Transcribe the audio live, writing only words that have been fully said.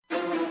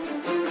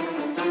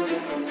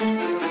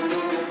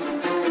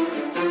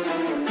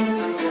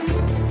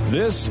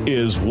This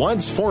is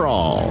Once for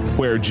All,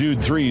 where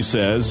Jude 3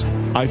 says,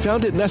 I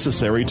found it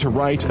necessary to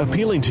write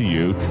appealing to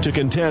you to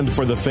contend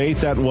for the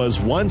faith that was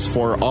once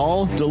for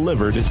all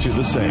delivered to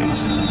the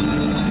saints.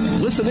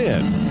 Listen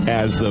in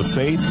as the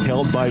faith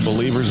held by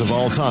believers of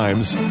all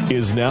times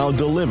is now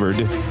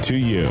delivered to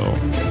you.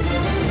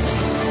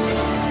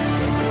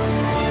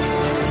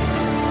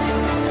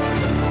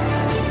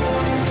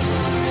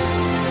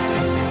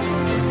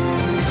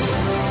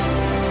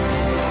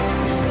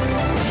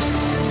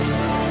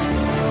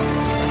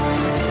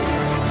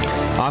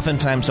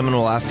 Oftentimes someone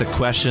will ask the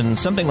question,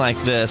 something like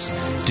this,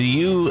 do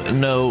you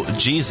know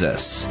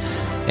Jesus?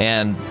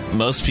 And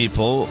most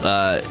people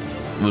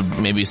would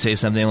maybe say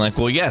something like,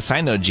 well, yes, I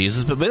know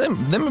Jesus, but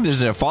then maybe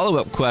there's a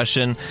follow-up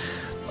question,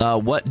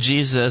 what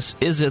Jesus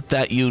is it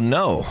that you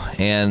know?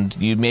 And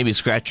you'd maybe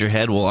scratch your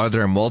head, well, are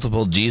there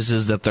multiple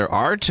Jesus that there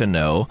are to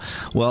know?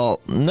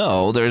 Well,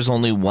 no, there's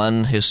only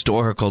one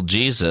historical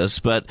Jesus,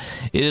 but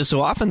it is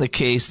so often the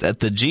case that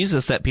the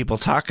Jesus that people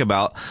talk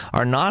about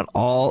are not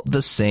all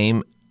the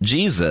same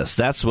Jesus.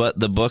 That's what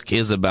the book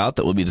is about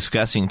that we'll be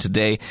discussing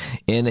today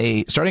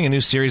in starting a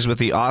new series with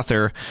the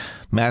author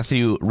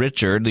Matthew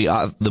Richard.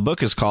 The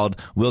book is called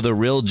Will the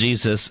Real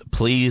Jesus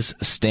Please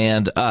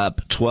Stand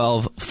Up?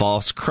 12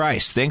 False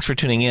Christs. Thanks for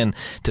tuning in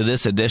to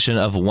this edition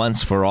of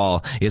Once for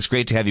All. It's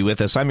great to have you with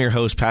us. I'm your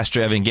host,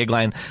 Pastor Evan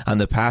Gigline. I'm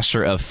the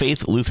pastor of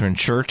Faith Lutheran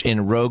Church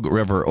in Rogue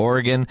River,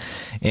 Oregon,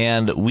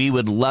 and we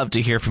would love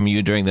to hear from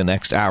you during the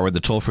next hour. The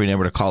toll-free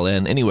number to call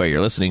in anywhere you're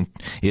listening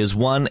is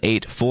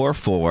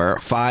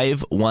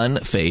 1-844-51-FAITH,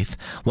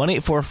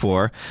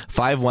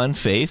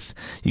 1-844-51-FAITH.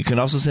 You can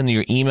also send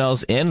your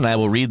emails in, and I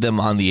will read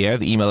them on the air.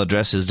 The email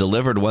address is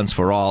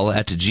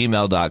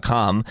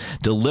deliveredonceforall@gmail.com,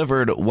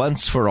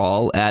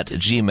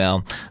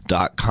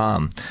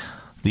 deliveredonceforall@gmail.com.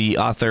 The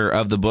author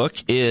of the book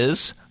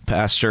is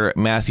Pastor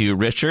Matthew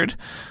Richard.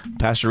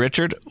 Pastor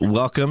Richard,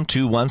 welcome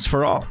to Once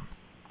for All.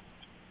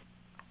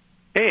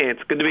 Hey,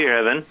 it's good to be here,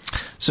 Evan.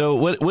 So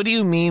what do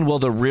you mean, will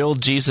the real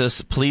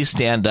Jesus please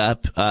stand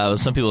up?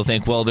 Some people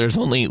think, well, there's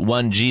only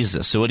one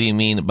Jesus. So what do you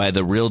mean by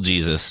the real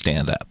Jesus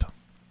stand up?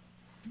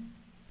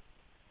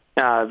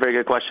 Very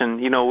good question.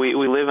 You know, we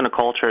live in a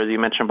culture, as you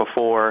mentioned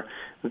before,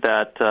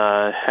 that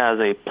has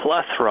a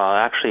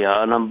plethora, actually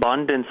an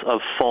abundance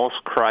of false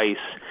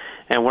Christs.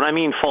 And when I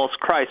mean false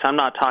Christ, I'm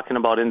not talking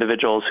about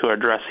individuals who are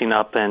dressing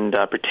up and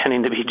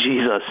pretending to be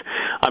Jesus.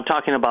 I'm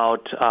talking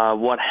about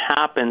what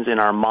happens in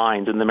our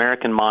minds, in the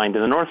American mind,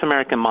 in the North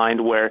American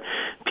mind, where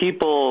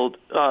people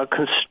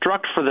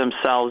construct for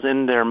themselves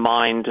in their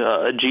mind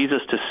a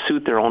Jesus to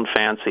suit their own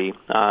fancy,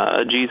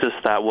 a Jesus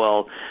that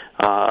will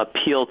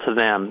appeal to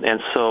them.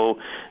 And so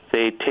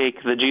they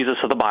take the Jesus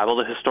of the Bible,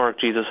 the historic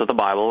Jesus of the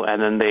Bible,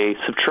 and then they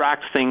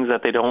subtract things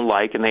that they don't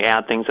like, and they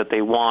add things that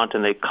they want,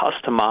 and they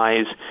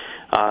customize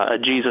a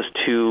Jesus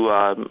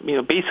to,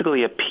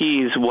 basically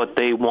appease what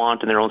they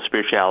want in their own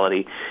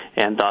spirituality,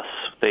 and thus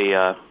they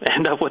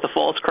end up with a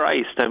false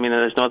Christ. I mean,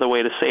 there's no other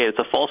way to say it. It's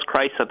a false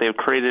Christ that they've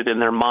created in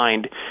their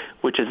mind,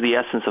 which is the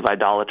essence of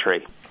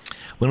idolatry.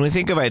 When we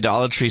think of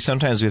idolatry,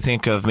 sometimes we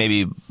think of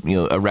maybe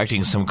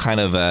erecting some kind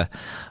of a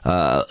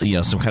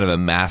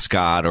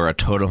mascot or a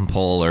totem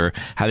pole or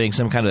having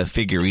some kind of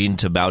figurine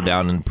to bow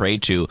down and pray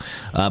to.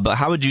 But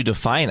how would you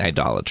define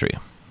idolatry?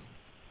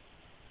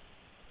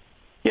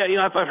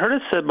 Yeah, I've heard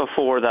it said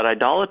before that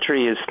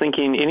idolatry is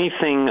thinking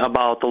anything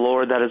about the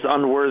Lord that is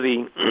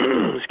unworthy.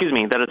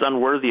 That is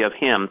unworthy of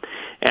Him.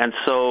 And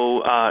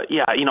so,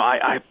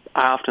 I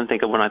often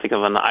think of, when I think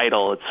of an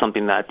idol, it's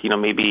something that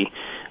maybe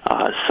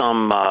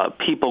some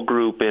people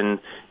group in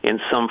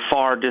some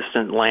far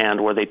distant land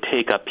where they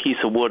take a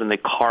piece of wood and they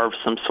carve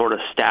some sort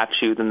of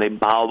statue, then they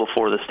bow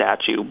before the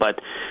statue.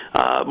 But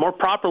more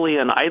properly,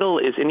 an idol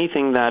is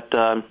anything that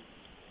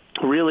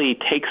really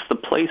takes the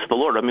place of the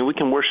Lord. I mean, we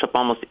can worship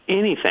almost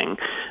anything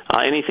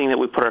that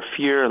we put our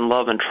fear and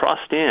love and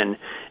trust in.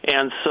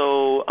 And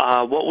so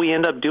what we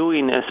end up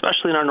doing,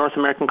 especially in our North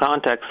American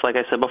context, like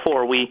I said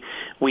before, we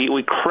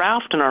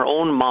craft in our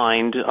own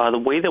mind the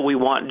way that we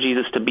want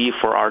Jesus to be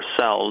for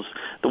ourselves,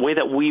 the way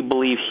that we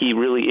believe He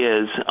really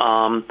is.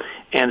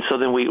 And so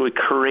then we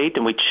create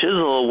and we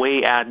chisel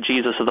away at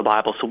Jesus of the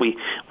Bible. So we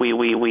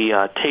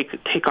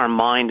take our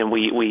mind and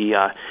we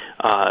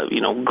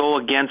go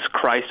against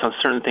Christ on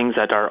certain things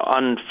that are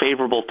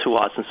unfavorable to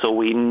us, and so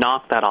we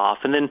knock that off.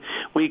 And then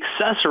we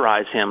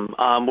accessorize Him.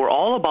 We're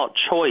all about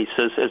choice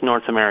as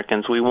North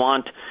Americans. We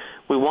want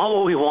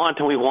what we want,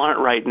 and we want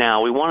it right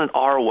now. We want it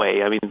our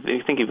way. I mean, I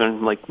think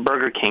even like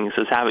Burger King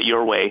says, have it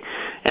your way.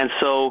 And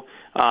so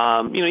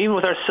even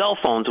with our cell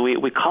phones, we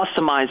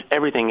customize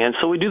everything. And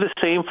so we do the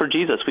same for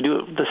Jesus. We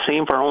do the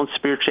same for our own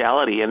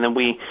spirituality. And then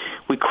we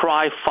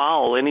cry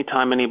foul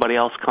anytime anybody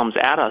else comes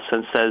at us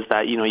and says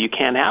that, you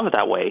can't have it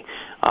that way.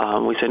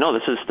 We say, no,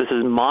 this is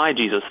my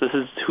Jesus. This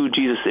is who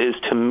Jesus is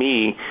to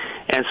me.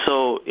 And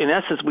so in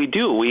essence, we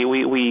do.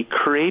 We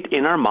create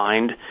in our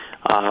mind,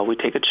 we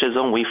take a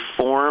chisel and we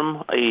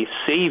form a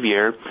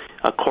Savior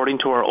according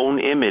to our own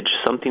image,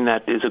 something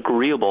that is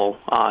agreeable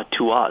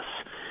to us.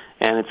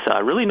 And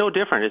it's really no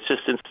different. It's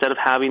just instead of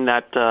having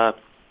that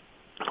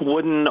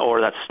wooden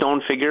or that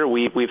stone figure.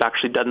 We've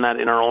actually done that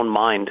in our own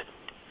mind.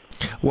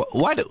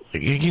 Why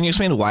can you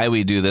explain why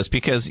we do this?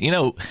 Because,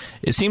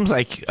 it seems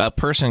like a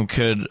person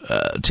could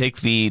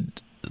take the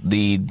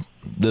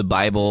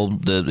Bible,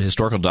 the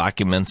historical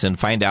documents, and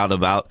find out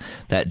about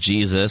that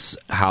Jesus,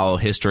 how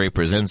history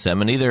presents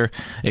him, and either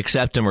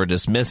accept him or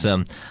dismiss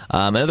him.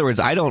 In other words,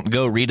 I don't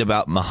go read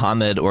about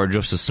Muhammad or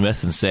Joseph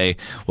Smith and say,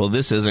 well,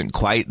 this isn't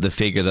quite the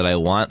figure that I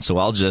want, so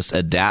I'll just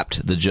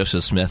adapt the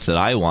Joseph Smith that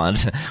I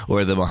want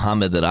or the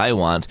Muhammad that I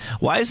want.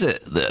 Why is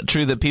it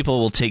true that people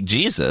will take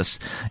Jesus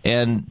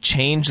and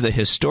change the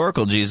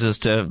historical Jesus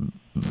to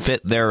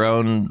fit their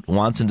own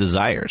wants and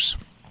desires?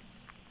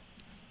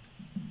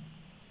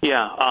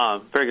 Yeah,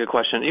 very good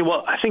question.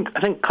 Well, I think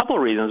a couple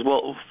of reasons.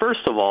 Well,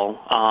 first of all,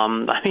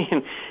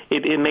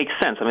 it makes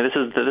sense. This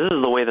is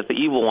the way that the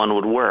evil one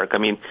would work.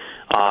 I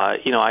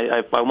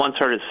once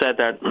heard it said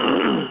that.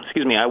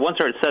 Excuse me. I once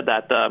heard it said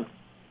that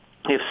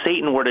if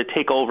Satan were to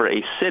take over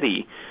a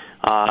city,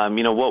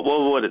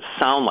 what would it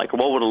sound like?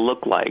 What would it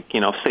look like?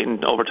 If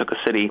Satan overtook a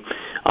city,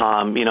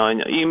 and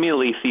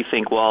immediately you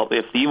think, well,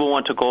 if the evil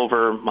one took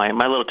over my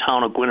little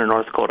town of Gwinner,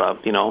 North Dakota,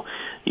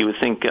 you would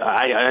think,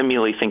 I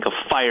immediately think of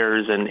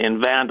fires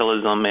and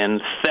vandalism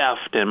and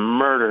theft and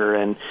murder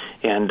and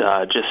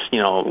just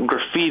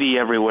graffiti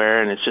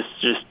everywhere, and it's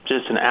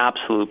just an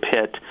absolute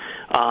pit.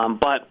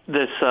 But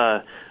this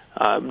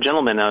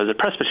gentleman, was a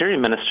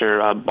Presbyterian minister,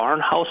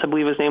 Barnhouse, I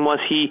believe his name was.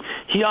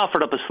 He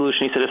offered up a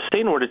solution. He said, if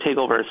Satan were to take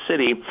over a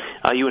city,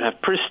 you would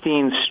have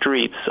pristine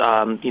streets.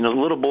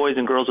 Little boys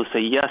and girls would say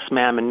yes,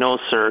 ma'am, and no,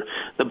 sir.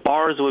 The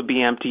bars would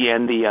be empty,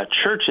 and the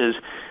churches,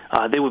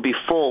 they would be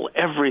full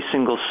every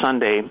single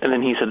Sunday. And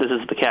then he said, this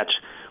is the catch,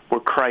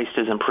 where Christ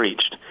isn't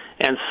preached.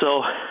 And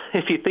so,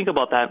 if you think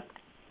about that,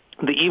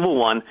 the evil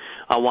one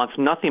wants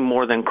nothing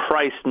more than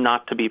Christ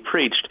not to be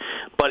preached.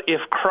 But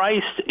if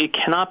Christ, it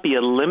cannot be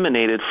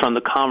eliminated from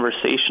the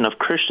conversation of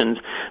Christians,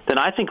 then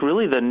I think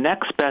really the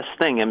next best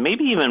thing, and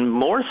maybe even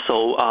more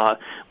so,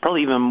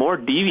 probably even more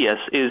devious,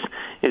 is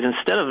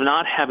instead of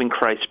not having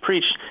Christ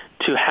preached,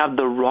 to have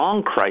the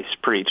wrong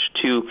Christ preached,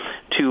 to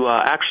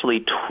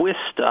actually twist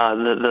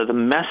the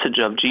message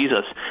of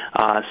Jesus.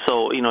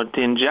 To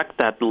inject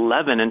that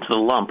leaven into the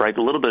lump, right?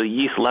 A little bit of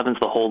yeast leavens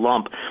the whole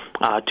lump.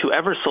 To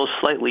ever so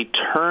slightly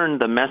turn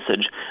the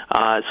message,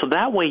 so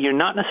that way you're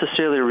not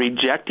necessarily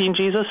rejecting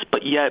Jesus,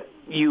 but yet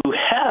you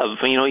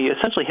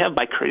essentially have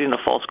by creating a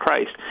false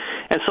Christ.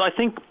 And so I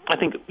think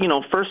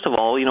first of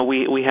all,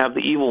 we have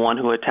the evil one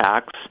who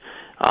attacks.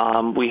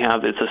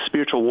 It's a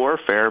spiritual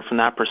warfare from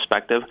that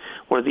perspective,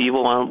 where the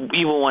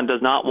evil one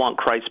does not want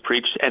Christ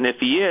preached, and if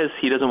he is,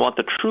 he doesn't want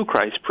the true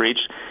Christ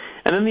preached.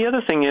 And then the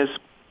other thing is,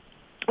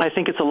 I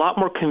think it's a lot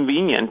more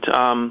convenient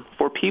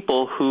for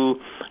people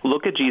who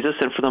look at Jesus,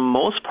 and for the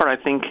most part,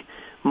 I think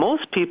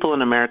most people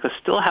in America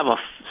still have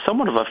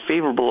somewhat of a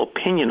favorable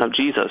opinion of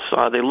Jesus.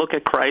 They look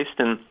at Christ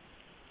and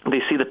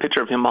they see the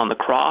picture of him on the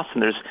cross,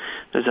 and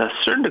there's a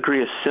certain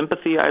degree of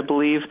sympathy, I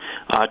believe,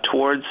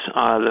 towards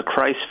the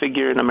Christ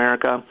figure in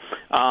America.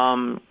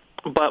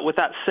 But with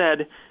that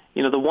said,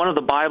 the one of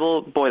the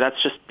Bible, boy,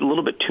 that's just a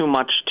little bit too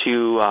much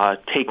to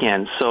take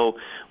in. So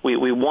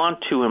we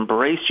want to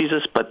embrace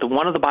Jesus, but the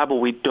one of the Bible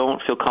we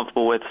don't feel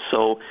comfortable with.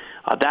 So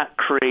that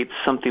creates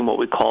something what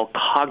we call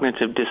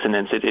cognitive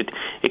dissonance.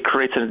 It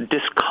creates a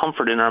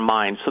discomfort in our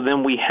mind. So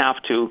then we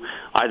have to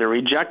either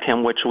reject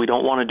him, which we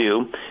don't want to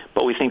do,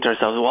 but we think to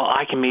ourselves, well,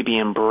 I can maybe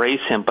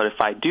embrace him, but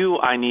if I do,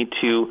 I need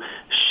to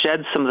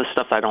shed some of the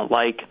stuff I don't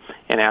like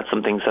and add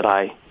some things that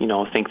I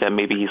think that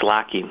maybe he's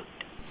lacking.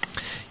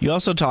 You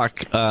also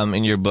talk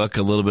in your book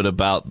a little bit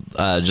about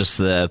just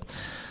the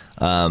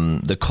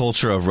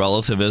culture of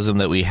relativism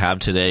that we have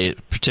today,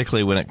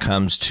 particularly when it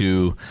comes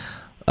to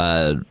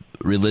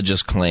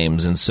religious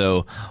claims. And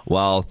so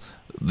while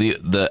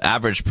the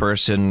average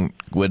person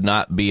would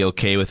not be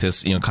okay with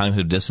this,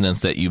 cognitive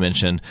dissonance that you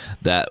mentioned,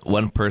 that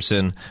one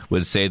person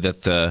would say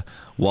that the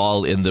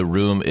wall in the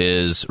room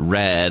is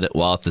red,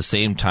 while at the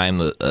same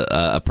time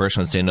a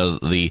person would say, no,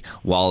 the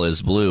wall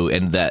is blue,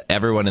 and that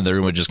everyone in the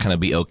room would just kind of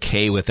be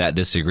okay with that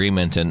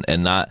disagreement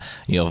and not,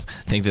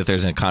 think that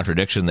there's a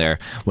contradiction there.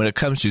 When it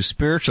comes to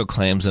spiritual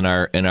claims in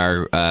our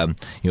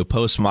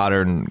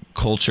postmodern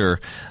culture,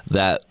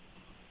 that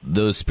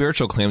those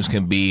spiritual claims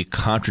can be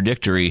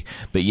contradictory,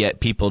 but yet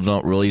people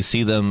don't really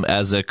see them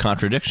as a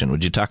contradiction.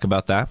 Would you talk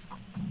about that?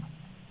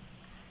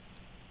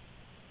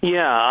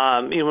 Yeah,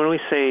 when we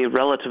say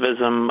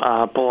relativism,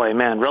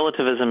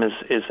 relativism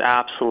is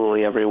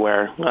absolutely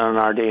everywhere in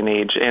our day and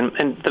age. And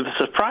the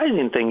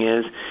surprising thing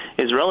is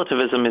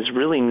relativism is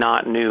really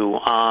not new.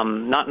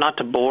 Not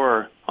to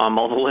bore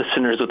all the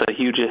listeners with a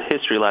huge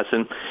history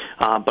lesson,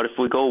 but if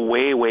we go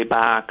way, way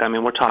back,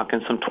 we're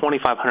talking some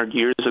 2,500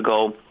 years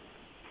ago.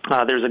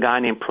 There's a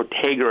guy named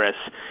Protagoras,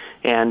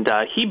 and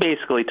he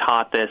basically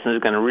taught this, and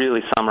is going to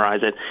really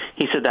summarize it.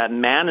 He said that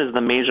man is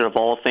the measure of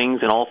all things,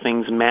 and all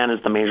things man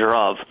is the measure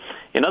of.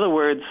 In other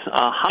words,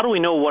 how do we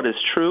know what is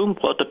true?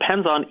 Well, it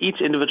depends on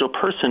each individual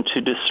person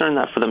to discern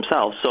that for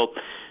themselves. So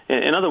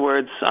In other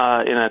words,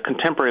 in a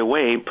contemporary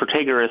way,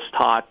 Protagoras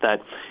taught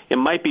that it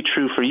might be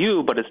true for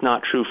you, but it's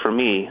not true for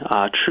me.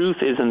 Truth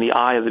is in the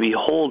eye of the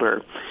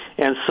beholder.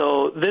 And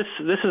so this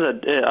is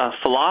a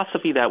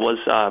philosophy that was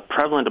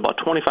prevalent about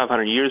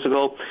 2,500 years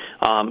ago.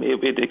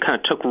 It kind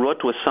of took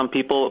root with some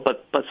people,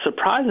 but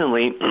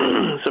surprisingly,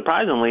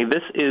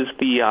 this is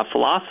the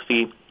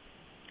philosophy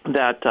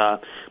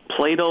that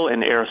Plato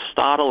and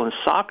Aristotle and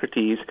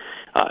Socrates,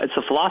 it's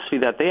a philosophy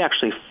that they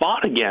actually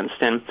fought against.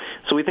 And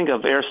so we think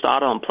of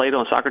Aristotle and Plato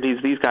and Socrates,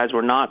 these guys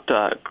were not,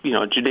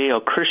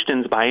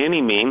 Judeo-Christians by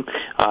any means,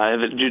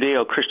 have a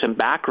Judeo-Christian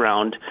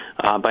background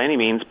by any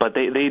means, but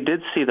they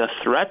did see the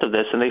threat of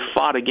this, and they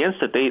fought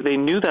against it. They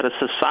knew that a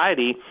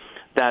society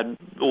that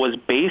was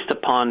based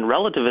upon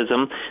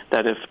relativism,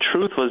 that if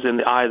truth was in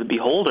the eye of the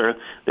beholder,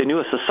 they knew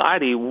a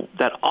society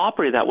that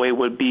operated that way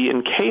would be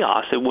in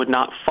chaos. It would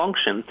not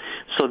function.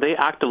 So they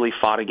actively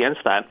fought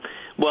against that.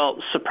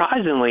 Well,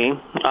 surprisingly,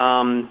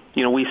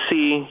 we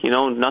see,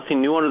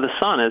 nothing new under the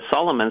sun, as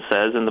Solomon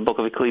says in the book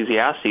of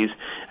Ecclesiastes,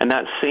 and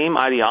that same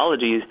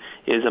ideology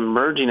is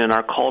emerging in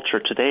our culture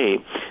today.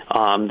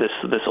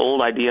 This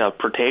old idea of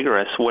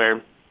Protagoras,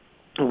 where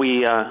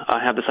we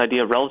have this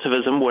idea of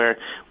relativism where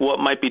what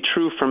might be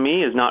true for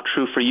me is not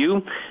true for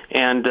you.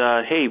 And,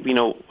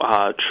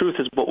 truth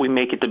is what we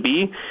make it to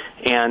be.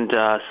 And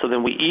so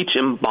then we each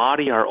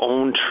embody our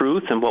own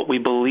truth and what we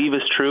believe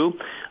is true.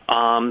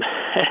 And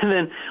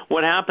then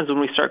what happens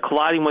when we start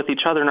colliding with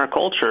each other in our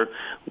culture?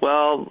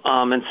 Well,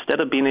 instead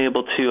of being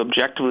able to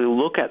objectively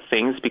look at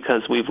things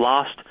because we've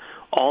lost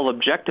all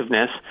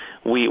objectiveness,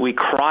 we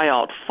cry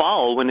out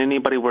foul when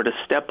anybody were to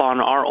step on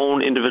our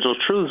own individual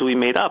truths we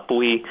made up.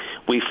 We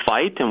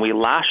fight and we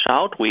lash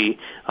out. We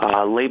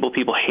label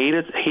people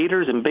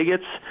haters and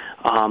bigots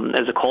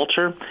as a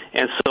culture.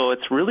 And so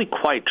it's really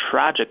quite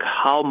tragic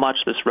how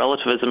much this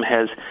relativism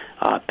has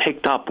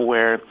picked up,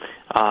 where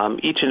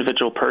each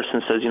individual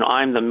person says,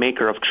 I'm the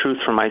maker of truth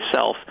for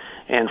myself.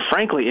 And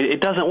frankly, it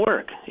doesn't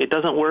work. It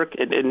doesn't work.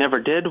 It never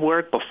did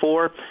work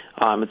before.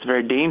 It's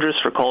very dangerous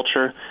for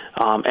culture,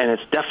 and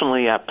it's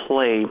definitely at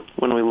play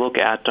when we look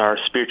at our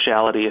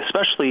spirituality,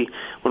 especially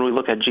when we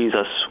look at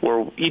Jesus,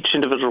 where each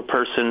individual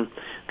person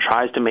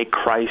tries to make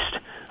Christ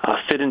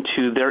fit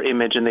into their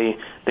image, and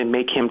they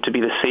make him to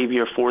be the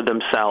Savior for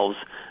themselves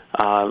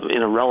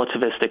in a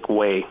relativistic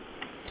way.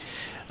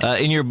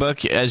 In your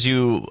book, as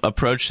you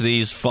approach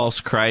these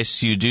false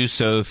Christs, you do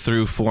so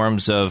through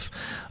forms of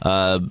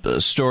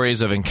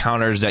stories of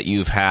encounters that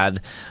you've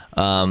had.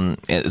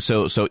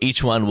 So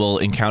each one will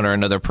encounter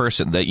another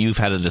person that you've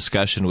had a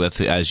discussion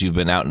with as you've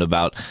been out and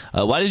about.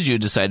 Why did you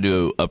decide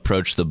to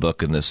approach the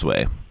book in this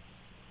way?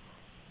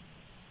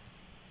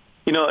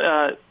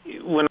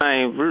 When I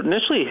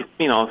initially,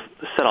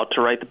 set out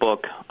to write the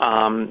book,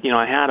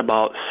 I had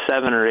about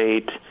 7 or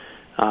 8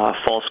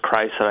 false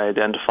Christs that I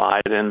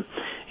identified, and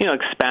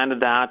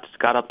expanded that,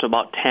 got up to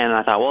about 10. And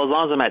I thought, well, as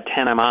long as I'm at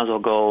 10, I might as well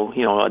go,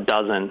 a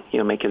dozen,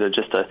 make it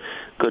just a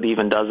good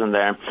even dozen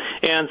there.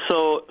 And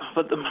so,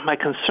 but my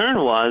concern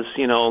was,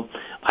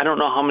 I don't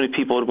know how many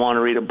people would want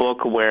to read a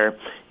book where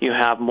you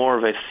have more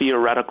of a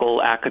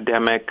theoretical,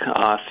 academic,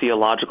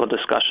 theological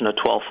discussion of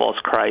 12 false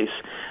Christs.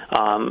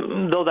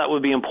 Though that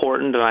would be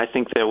important, and I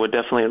think that would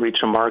definitely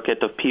reach a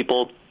market of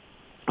people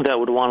that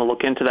would want to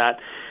look into that.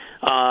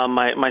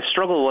 My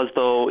struggle was,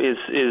 though, is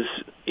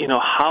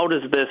how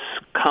does this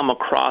come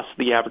across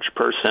the average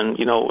person?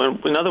 In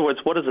other words,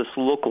 what does this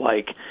look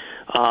like?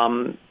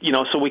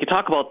 So we could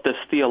talk about this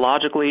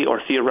theologically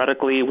or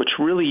theoretically, which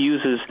really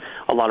uses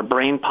a lot of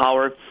brain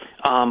power.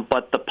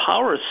 But the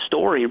power of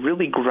story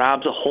really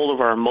grabs a hold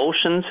of our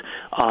emotions.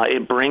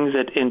 It brings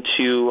it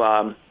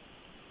into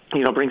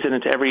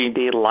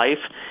everyday life.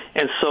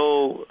 And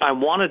so I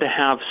wanted to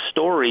have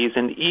stories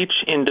in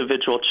each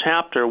individual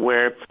chapter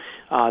where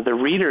the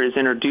reader is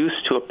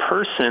introduced to a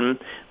person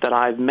that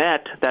I've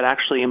met that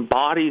actually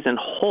embodies and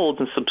holds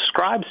and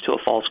subscribes to a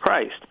false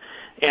Christ.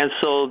 And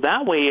so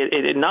that way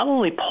it not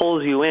only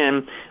pulls you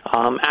in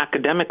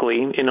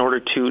academically in order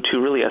to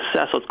really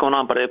assess what's going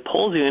on, but it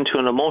pulls you into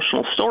an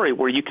emotional story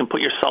where you can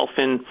put yourself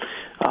in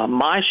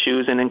my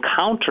shoes and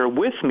encounter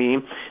with me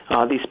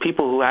these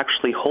people who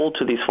actually hold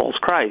to these false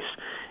Christs.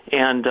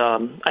 And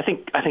I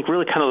think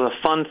really kind of the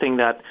fun thing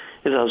that,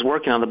 as I was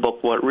working on the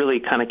book, what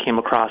really kind of came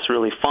across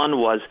really fun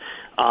was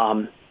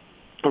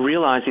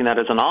realizing that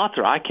as an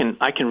author, I can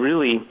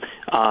really,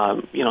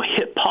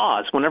 hit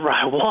pause whenever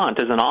I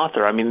want as an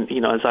author. I mean,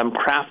 as I'm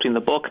crafting the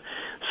book.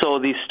 So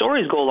these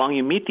stories go along,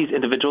 you meet these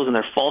individuals and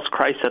their false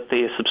Christs that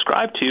they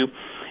subscribe to,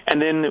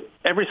 and then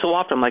every so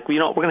often I'm like,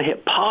 we're going to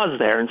hit pause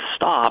there and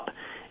stop,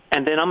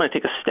 and then I'm going to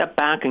take a step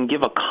back and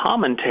give a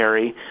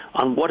commentary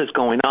on what is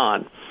going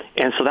on.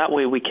 And so that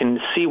way we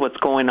can see what's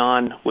going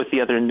on with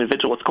the other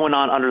individual, what's going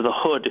on under the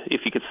hood,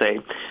 if you could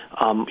say.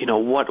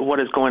 What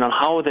is going on,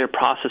 how are they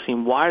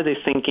processing, why are they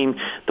thinking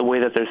the way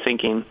that they're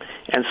thinking.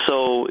 And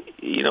so,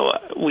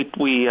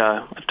 we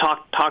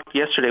talked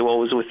yesterday while I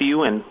was with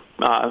you and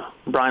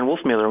Brian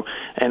Wolfmueller,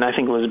 and I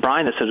think it was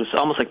Brian that said it's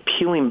almost like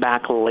peeling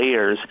back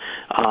layers,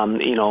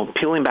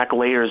 peeling back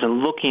layers and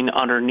looking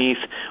underneath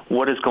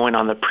what is going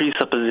on, the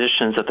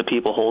presuppositions that the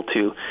people hold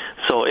to.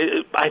 So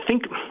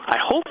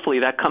hopefully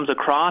that comes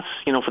across,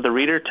 for the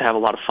reader to have a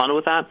lot of fun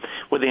with that,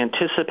 where they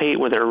anticipate,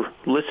 where they're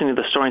listening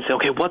to the story and say,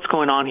 okay, what's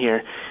going on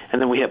here?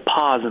 And then we hit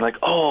pause and like,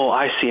 oh,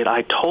 I see it.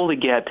 I totally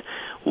get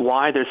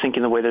why they're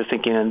thinking the way they're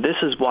thinking, and this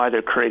is why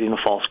they're creating a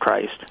false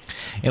Christ.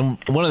 And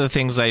one of the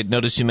things I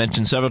noticed you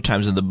mentioned several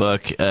times in the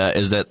book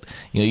is that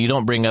you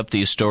don't bring up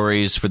these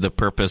stories for the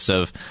purpose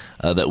of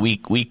that we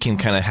can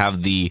kind of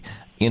have the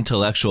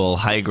intellectual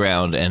high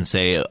ground and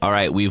say, all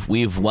right,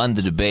 we've won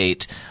the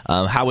debate.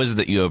 How is it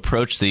that you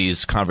approach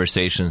these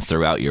conversations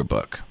throughout your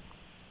book?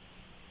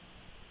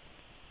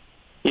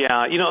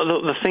 Yeah,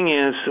 the thing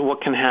is,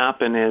 what can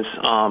happen is,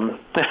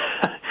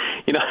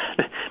 this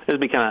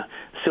would be kind of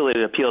silly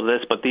to appeal to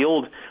this, but the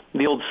old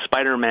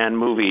Spider-Man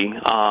movie,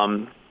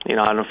 I don't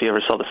know if you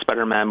ever saw the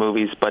Spider-Man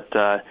movies, but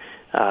it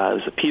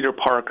was Peter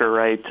Parker,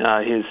 right?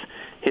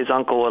 His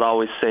uncle would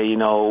always say,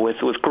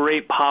 with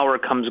great power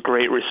comes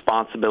great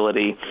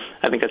responsibility.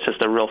 I think that's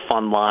just a real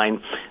fun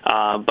line.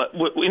 But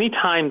any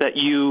time that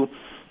you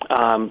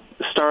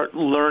start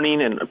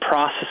learning and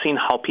processing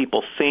how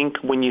people think,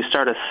 when you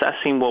start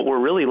assessing, what we're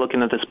really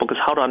looking at this book is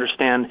how to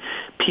understand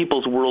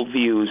people's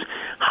worldviews,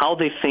 how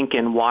they think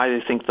and why they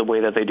think the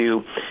way that they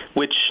do,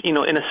 which, in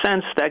a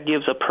sense, that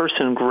gives a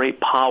person great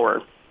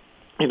power.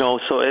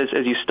 So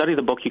as you study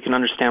the book, you can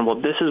understand,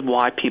 well, this is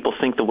why people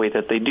think the way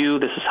that they do.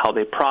 This is how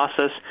they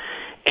process.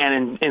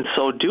 And in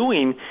so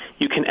doing,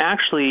 you can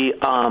actually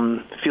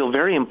feel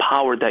very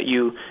empowered that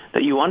you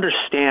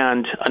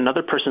understand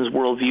another person's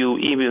worldview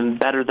even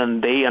better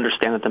than they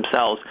understand it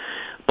themselves.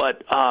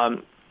 But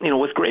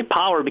with great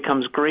power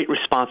becomes great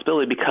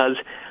responsibility, because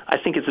I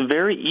think it's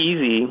very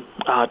easy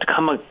to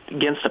come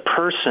against a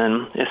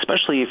person,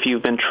 especially if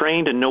you've been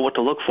trained and know what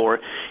to look for.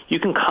 You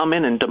can come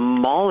in and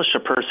demolish a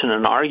person in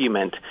an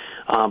argument.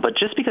 But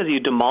just because you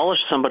demolish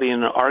somebody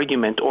in an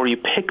argument or you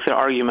pick their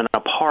argument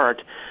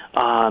apart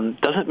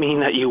doesn't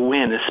mean that you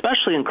win,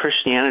 especially in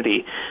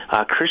Christianity.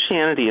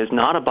 Christianity is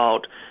not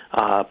about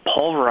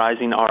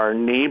pulverizing our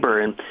neighbor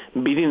and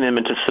beating them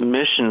into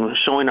submission,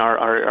 showing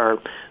our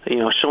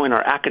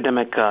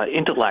academic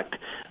intellect.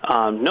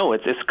 No,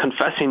 it's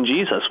confessing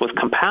Jesus with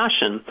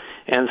compassion.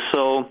 And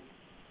so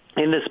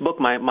in this book,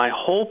 my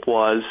hope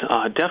was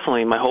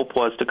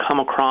to come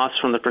across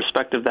from the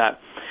perspective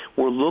that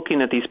we're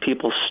looking at these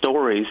people's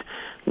stories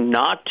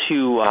not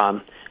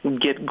to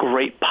get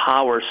great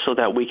power so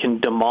that we can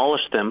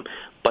demolish them,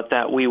 but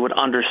that we would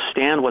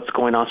understand what's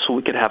going on so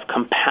we could have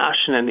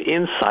compassion and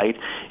insight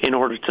in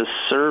order to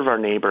serve our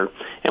neighbor.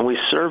 And we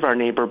serve our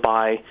neighbor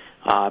by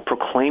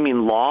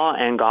proclaiming law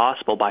and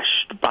gospel, by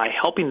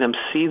helping them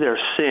see their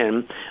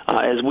sin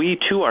as we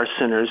too are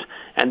sinners,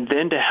 and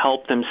then to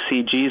help them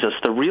see Jesus,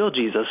 the real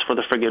Jesus, for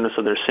the forgiveness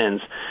of their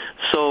sins.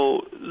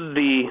 So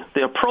the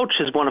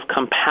approach is one of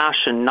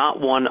compassion, not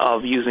one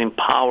of using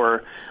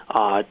power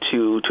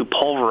to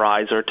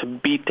pulverize or to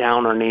beat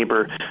down our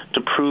neighbor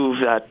to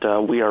prove that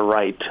we are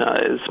right.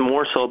 It's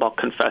more so about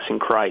confessing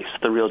Christ,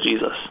 the real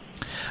Jesus.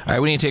 All right,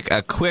 we need to take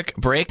a quick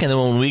break, and then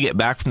when we get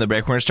back from the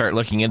break, we're going to start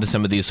looking into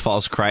some of these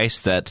false Christs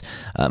that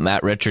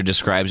Matt Richard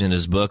describes in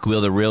his book, Will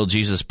the Real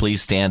Jesus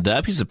Please Stand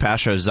Up? He's a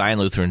pastor of Zion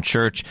Lutheran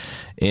Church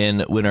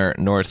in Winter,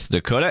 North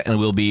Dakota, and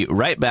we'll be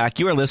right back.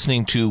 You are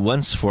listening to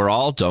Once for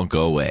All. Don't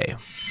go away.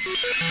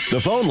 The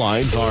phone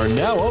lines are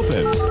now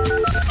open.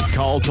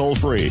 Call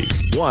toll-free,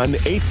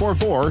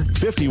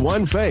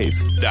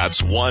 1-844-51-FAITH.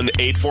 That's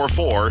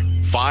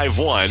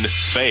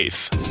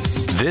 1-844-51-FAITH.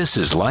 This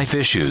is Life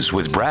Issues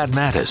with Brad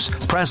Mattis,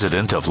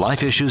 president of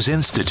Life Issues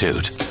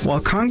Institute. While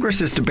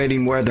Congress is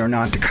debating whether or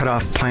not to cut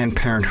off Planned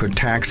Parenthood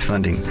tax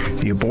funding,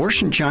 the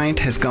abortion giant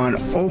has gone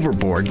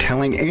overboard,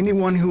 telling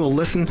anyone who will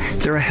listen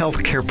they're a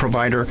health care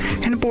provider,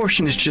 and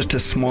abortion is just a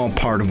small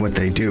part of what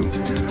they do.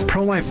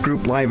 Pro-life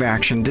group Live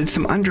Action did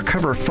some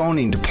undercover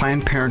phoning to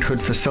Planned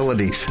Parenthood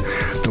facilities.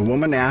 The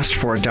woman asked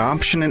for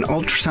adoption and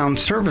ultrasound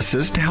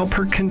services to help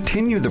her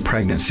continue the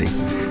pregnancy.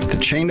 The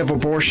chain of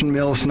abortion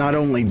mills not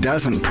only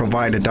doesn't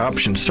provide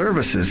adoption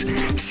services,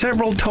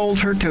 several told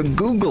her to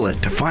Google it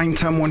to find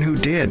someone who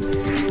did.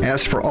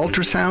 As for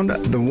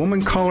ultrasound, the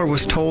woman caller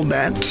was told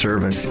that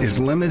service is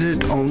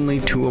limited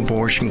only to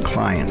abortion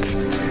clients.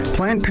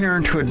 Planned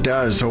Parenthood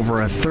does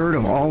over a third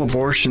of all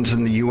abortions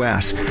in the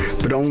U.S.,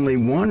 but only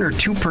 1 or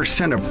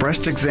 2% of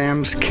breast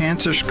exams,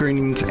 cancer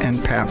screenings,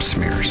 and pap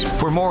smears.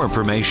 For more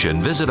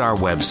information, visit our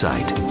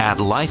website at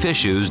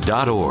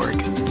lifeissues.org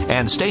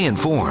and stay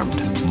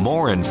informed,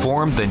 more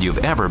informed than you've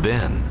ever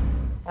been.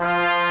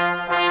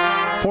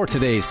 For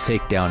today's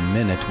Takedown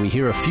Minute, we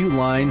hear a few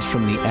lines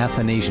from the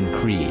Athanasian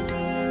Creed.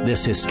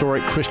 This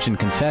historic Christian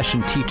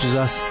confession teaches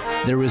us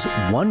there is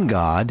one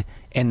God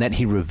and that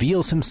he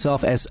reveals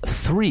himself as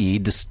 3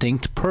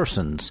 distinct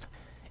persons.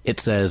 It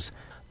says,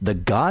 "The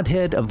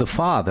Godhead of the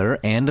Father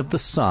and of the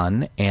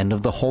Son and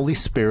of the Holy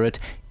Spirit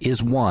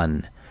is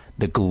one,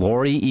 the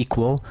glory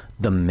equal,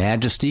 the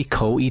majesty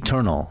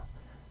co-eternal."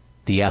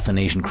 The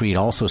Athanasian Creed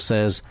also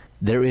says,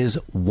 There is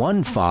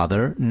one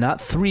Father,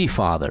 not three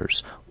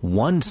fathers,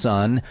 one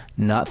Son,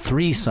 not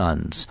three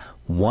sons,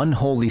 one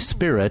Holy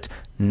Spirit,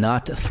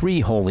 not three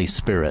Holy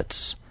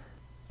Spirits.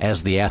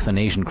 As the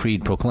Athanasian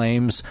Creed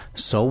proclaims,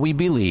 so we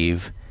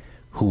believe,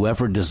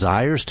 whoever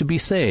desires to be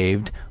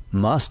saved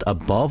must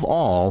above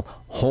all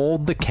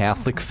hold the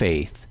Catholic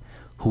faith.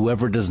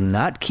 Whoever does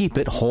not keep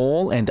it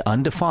whole and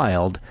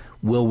undefiled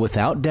will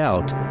without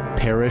doubt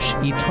perish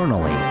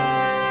eternally.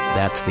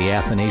 That's the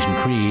Athanasian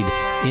Creed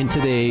in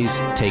today's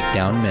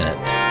Takedown Minute.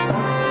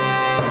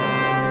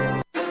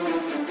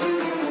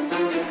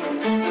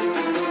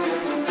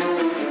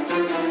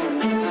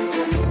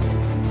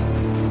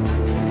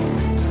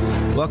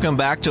 Welcome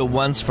back to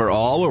Once for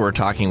All, where we're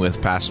talking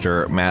with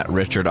Pastor Matt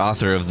Richard,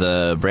 author of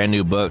the brand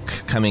new book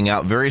coming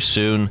out very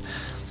soon,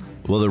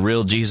 Will the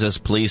Real Jesus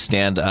Please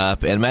Stand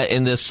Up? And Matt,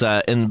 in this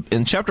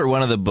in chapter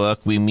 1 of the book,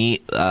 we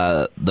meet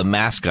the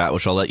mascot,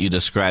 which I'll let you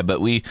describe,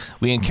 but we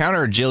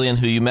encounter Jillian,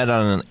 who you met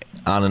on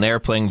an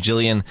airplane.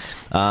 Jillian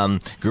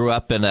grew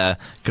up in a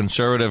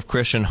conservative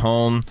Christian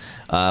home,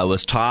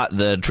 was taught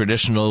the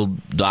traditional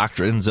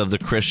doctrines of the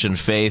Christian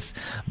faith.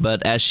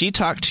 But as she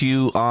talked to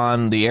you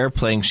on the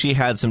airplane, she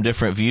had some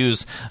different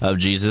views of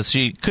Jesus.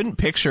 She couldn't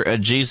picture a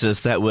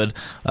Jesus that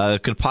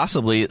could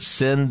possibly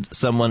send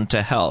someone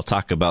to hell.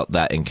 Talk about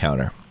that encounter.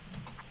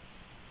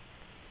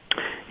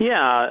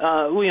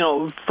 Yeah,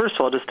 first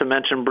of all, just to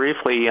mention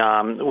briefly,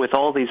 with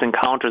all these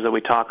encounters that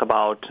we talk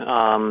about,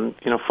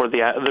 for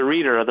the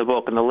reader of the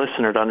book and the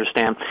listener to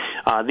understand,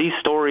 these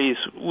stories,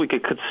 we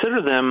could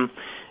consider them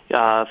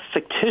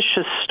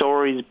fictitious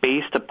stories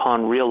based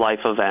upon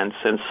real-life events.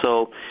 And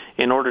so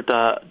in order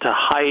to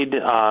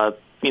hide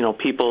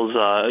people's,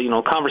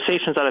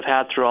 conversations that I've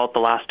had throughout the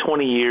last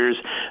 20 years,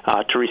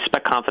 to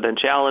respect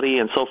confidentiality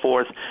and so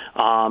forth.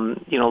 A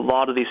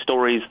lot of these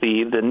stories,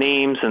 the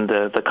names and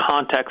the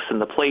context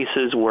and the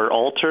places were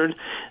altered.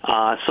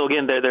 So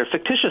again, they're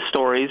fictitious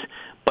stories,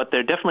 but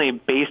they're definitely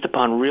based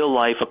upon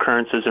real-life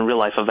occurrences and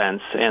real-life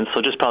events. And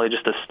so just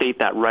to state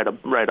that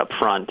right up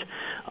front.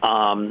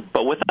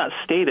 But with that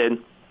stated,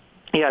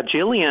 yeah,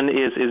 Jillian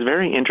is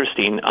very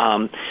interesting.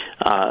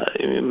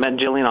 Met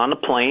Jillian on the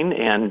plane,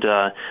 and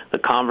the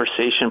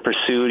conversation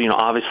pursued.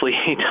 Obviously,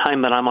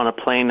 anytime that I'm on a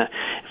plane, if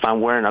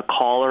I'm wearing a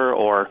collar,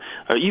 or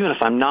even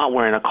if I'm not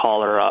wearing a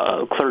collar,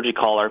 a clergy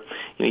collar,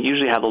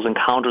 usually have those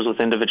encounters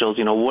with individuals.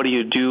 What do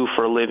you do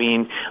for a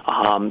living?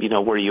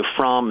 Where are you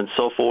from, and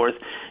so forth.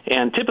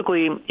 And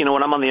typically,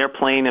 when I'm on the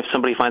airplane, if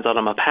somebody finds out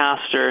I'm a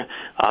pastor,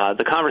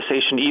 the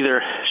conversation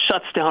either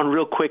shuts down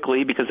real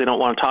quickly because they don't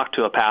want to talk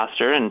to a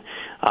pastor, and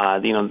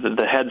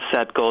the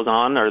headset goes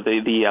on, or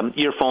the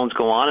earphones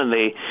go on, and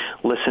they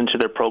listen to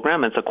their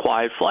program. It's a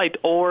quiet flight,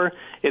 or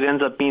it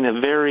ends up being a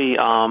very,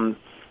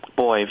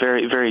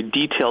 very, very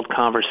detailed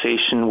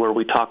conversation where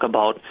we talk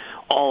about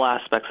all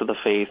aspects of the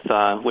faith,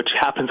 which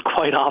happens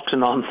quite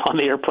often on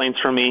the airplanes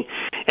for me.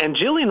 And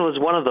Jillian was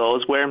one of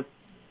those where,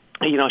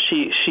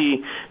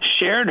 she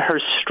shared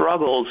her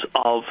struggles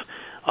of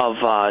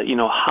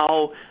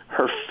how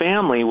her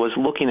family was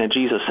looking at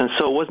Jesus. And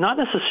so it was not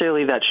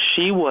necessarily that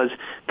she was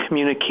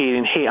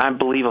communicating, hey, I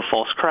believe a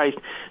false Christ.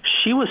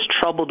 She was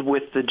troubled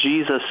with the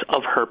Jesus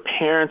of her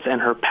parents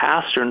and her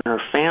pastor and her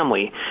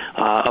family,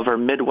 of her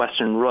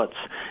Midwestern roots.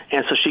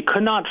 And so she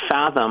could not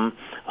fathom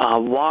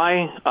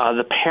why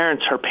her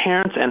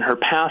parents and her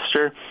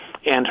pastor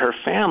and her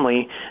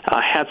family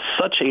had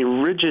such a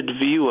rigid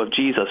view of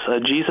Jesus, a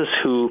Jesus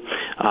who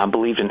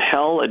believed in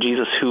hell, a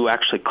Jesus who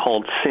actually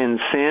called sin,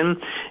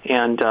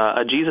 and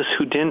a Jesus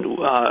who didn't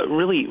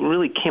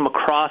really came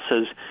across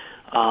as,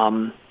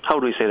 how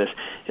would we say this?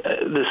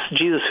 This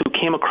Jesus who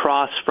came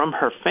across from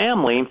her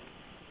family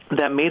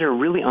that made her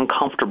really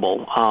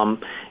uncomfortable,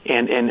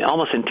 and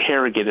almost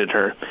interrogated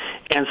her.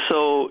 And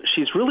so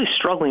she's really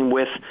struggling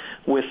with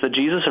the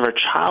Jesus of her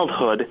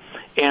childhood.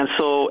 And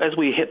so as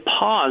we hit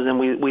pause and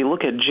we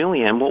look at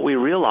Jillian, what we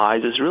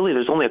realize is really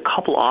there's only a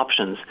couple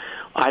options.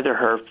 Either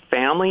her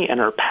family and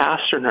her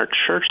pastor and her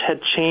church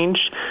had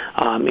changed,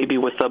 maybe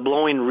with the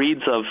blowing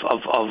reeds of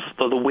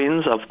the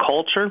winds of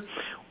culture,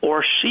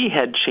 or she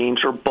had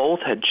changed, or both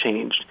had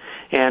changed.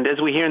 And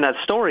as we hear in that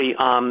story,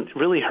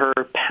 really her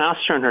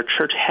pastor and her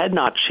church had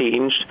not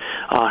changed.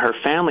 Her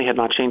family had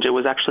not changed. It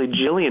was actually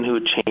Jillian who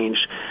had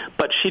changed.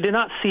 But she did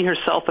not see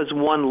herself as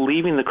one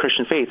leaving the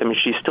Christian faith. I mean,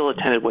 she still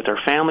attended with her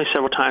family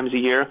several times a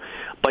year,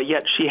 but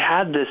yet she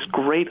had this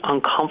great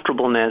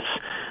uncomfortableness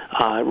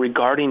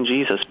regarding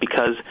Jesus,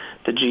 because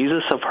the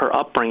Jesus of her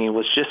upbringing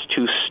was just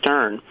too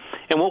stern.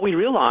 And what we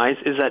realize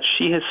is that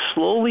she has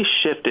slowly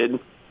shifted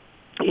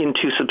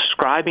into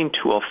subscribing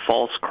to a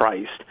false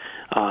Christ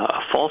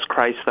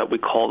that we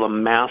call the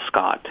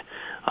mascot.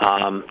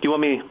 Do you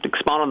want me to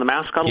expound on the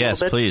mascot a little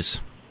bit? Yes, please.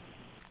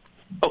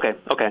 Okay.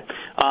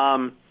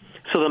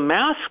 So the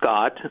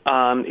mascot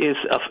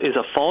is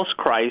a false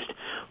Christ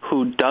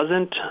who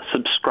doesn't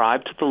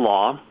subscribe to the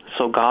law.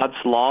 So God's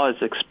law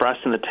is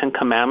expressed in the Ten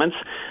Commandments.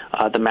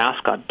 The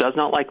mascot does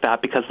not like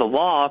that, because the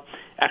law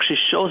actually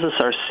shows us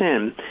our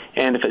sin.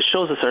 And if it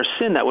shows us our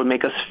sin, that would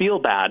make us feel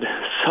bad.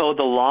 So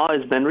the law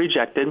has been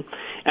rejected.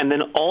 And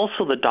then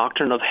also the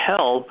doctrine of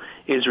hell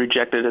is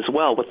rejected as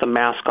well with the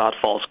mascot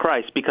false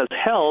Christ, because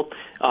hell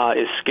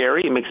is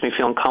scary. It makes me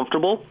feel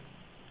uncomfortable.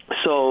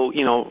 So,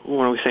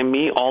 when we say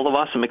me, all of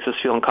us, it makes us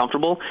feel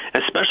uncomfortable,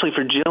 especially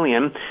for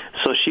Jillian.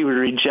 So she would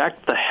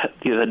reject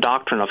the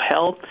doctrine of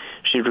hell.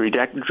 She would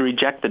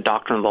reject the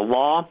doctrine of the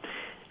law.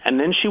 And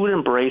then she would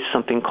embrace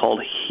something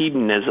called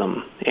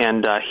hedonism.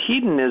 And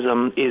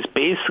hedonism is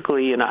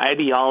basically an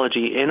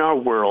ideology in our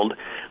world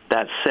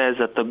that says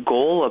that the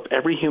goal of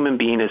every human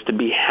being is to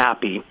be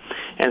happy.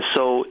 And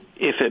so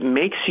if it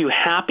makes you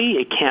happy,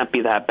 it can't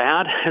be that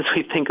bad. As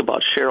we think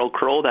about Sheryl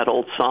Crow, that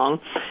old song,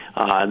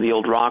 the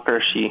old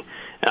rocker,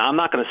 I'm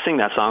not going to sing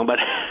that song, but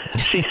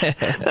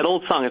that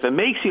old song, if it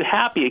makes you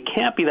happy, it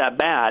can't be that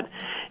bad.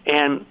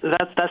 And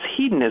that's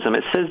hedonism.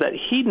 It says that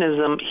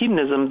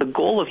hedonism, the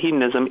goal of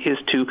hedonism is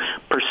to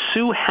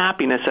pursue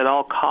happiness at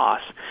all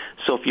costs.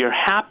 So if you're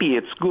happy,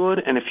 it's good,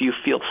 and if you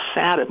feel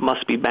sad, it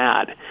must be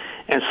bad.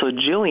 And so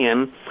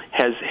Jillian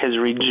has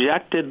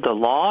rejected the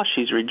law,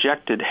 she's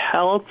rejected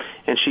hell,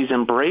 and she's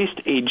embraced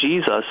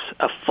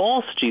a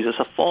false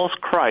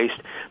Christ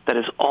that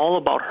is all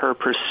about her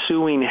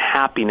pursuing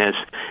happiness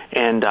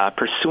and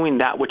pursuing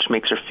that which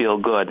makes her feel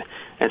good.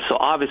 And so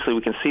obviously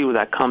we can see where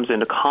that comes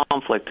into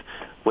conflict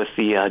with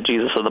the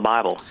Jesus of the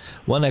Bible.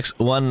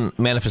 One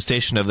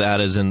manifestation of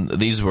that is in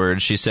these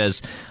words. She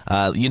says,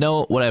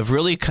 what I've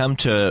really come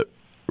to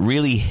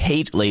really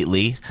hate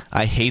lately,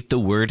 I hate the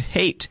word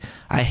hate.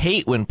 I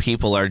hate when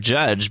people are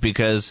judged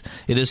because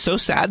it is so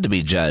sad to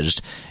be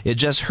judged. It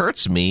just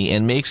hurts me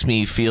and makes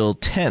me feel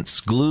tense,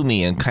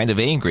 gloomy, and kind of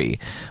angry.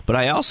 But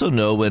I also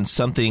know when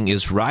something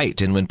is right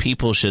and when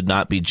people should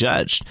not be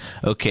judged.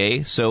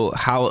 Okay, so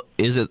how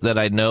is it that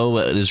I know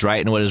what is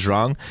right and what is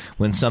wrong?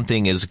 When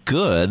something is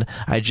good,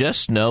 I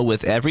just know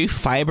with every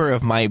fiber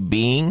of my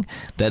being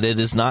that it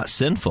is not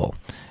sinful.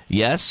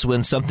 Yes,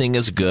 when something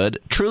is good,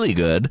 truly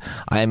good,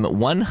 I'm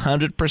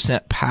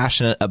 100%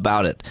 passionate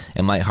about it,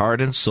 and my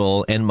heart and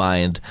soul and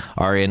mind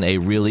are in a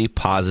really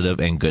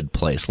positive and good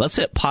place. Let's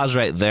hit pause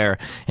right there,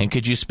 and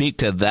could you speak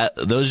to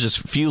those just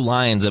few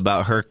lines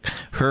about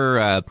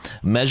her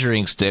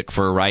measuring stick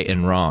for right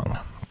and wrong?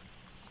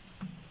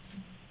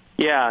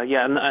 Yeah,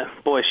 and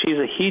boy, she's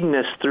a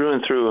hedonist through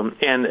and through.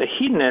 And a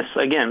hedonist,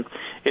 again,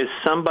 is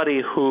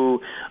somebody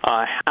who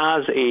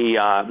has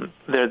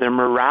their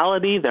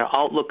morality, their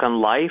outlook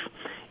on life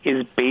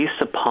is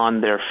based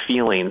upon their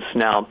feelings.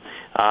 Now,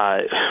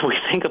 we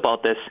think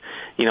about this,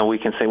 we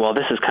can say, well,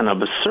 this is kind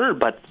of absurd,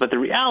 but the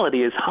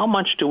reality is how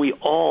much do we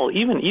all,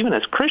 even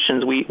as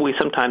Christians, we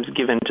sometimes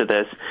give into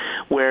this,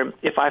 where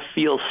if I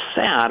feel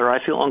sad or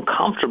I feel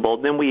uncomfortable,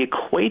 then we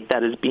equate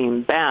that as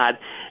being bad.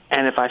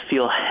 And if I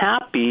feel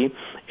happy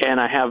and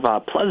I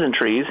have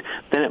pleasantries,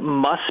 then it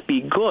must be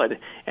good.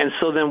 And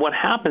so then what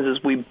happens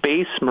is we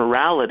base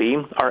morality,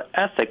 our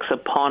ethics,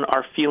 upon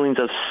our feelings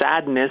of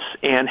sadness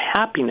and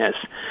happiness.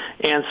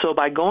 And so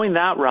by going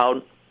that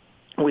route,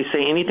 we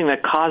say anything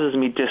that causes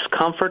me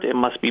discomfort, it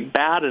must be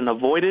bad and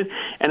avoided,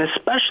 and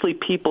especially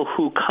people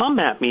who come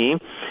at me,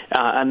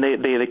 and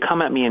they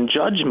come at me and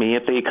judge me,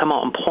 if they come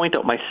out and point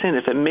out my sin,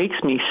 if it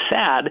makes me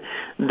sad,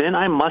 then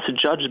I must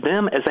judge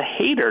them as a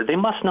hater. They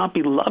must not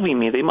be loving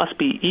me. They must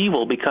be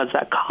evil because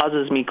that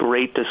causes me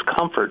great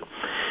discomfort.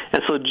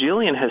 And so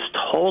Jillian has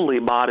totally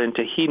bought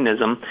into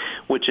hedonism,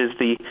 which is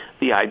the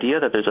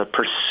idea that there's a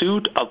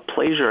pursuit of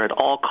pleasure at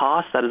all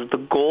costs. That is the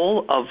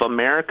goal of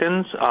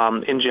Americans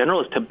in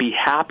general, is to be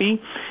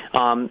happy.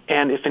 And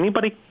if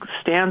anybody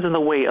stands in the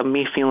way of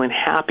me feeling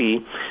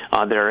happy,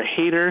 they're a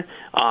hater.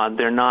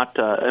 They're not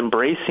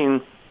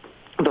embracing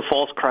the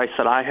false Christ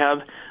that I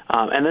have.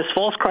 And this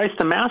false Christ,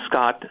 the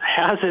mascot,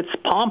 has its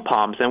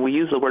pom-poms, and we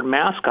use the word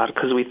mascot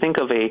because we think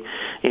of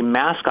a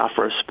mascot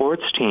for a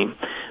sports team.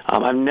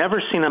 I've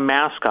never seen a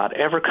mascot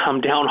ever come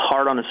down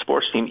hard on a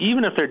sports team,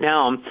 even if they're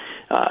down,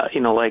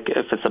 like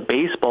if it's a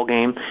baseball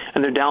game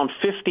and they're down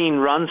 15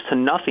 runs to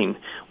nothing.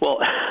 Well,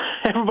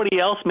 everybody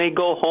else may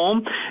go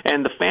home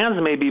and the fans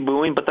may be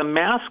booing, but the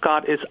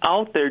mascot is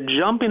out there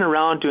jumping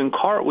around, doing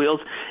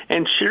cartwheels,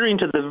 and cheering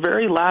to the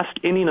very last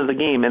inning of the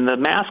game. And the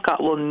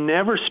mascot will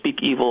never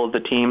speak evil of the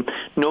team,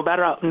 no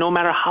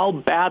matter how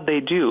bad they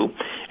do.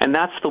 And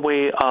that's the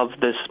way of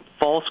this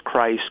false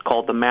Christ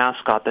called the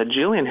mascot that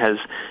Jillian has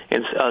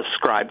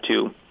ascribed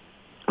to.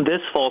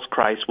 This false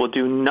Christ will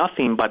do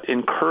nothing but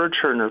encourage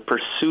her in her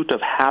pursuit of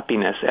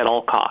happiness at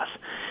all costs.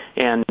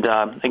 And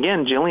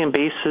again, Jillian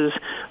bases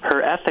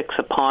her ethics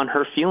upon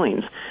her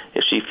feelings.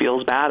 If she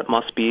feels bad, it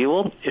must be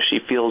evil. If she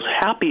feels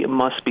happy, it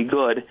must be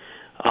good.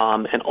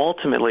 And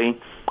ultimately,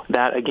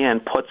 that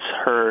again puts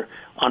her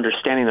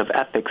understanding of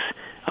ethics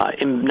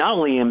not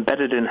only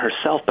embedded in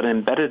herself, but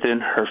embedded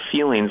in her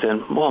feelings.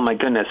 And, oh my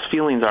goodness,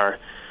 feelings are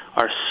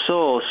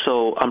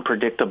so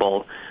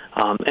unpredictable.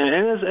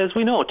 And as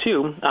we know,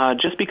 too,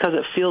 just because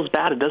it feels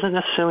bad, it doesn't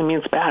necessarily mean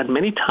it's bad.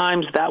 Many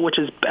times that which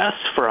is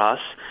best for us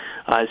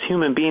as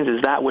human beings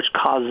is that which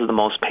causes the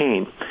most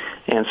pain.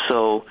 And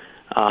so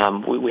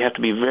we have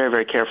to be very,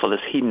 very careful of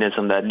this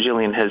hedonism that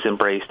Jillian has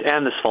embraced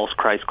and this false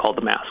Christ called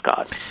the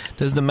mascot.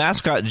 Does the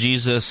mascot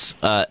Jesus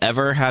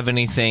ever have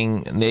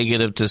anything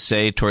negative to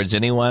say towards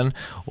anyone,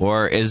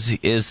 or is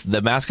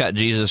the mascot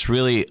Jesus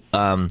really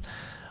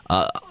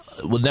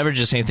would never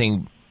just say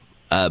anything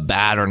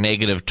bad or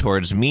negative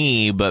towards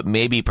me, but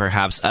maybe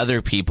perhaps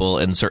other people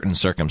in certain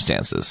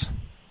circumstances?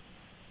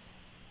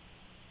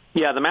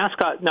 Yeah, the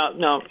mascot.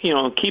 Now,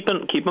 keep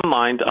in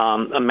mind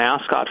a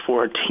mascot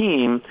for a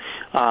team.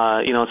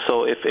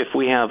 So if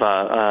we have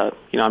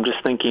I'm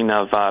just thinking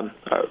of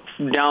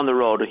down the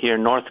road here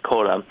in North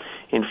Dakota,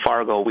 in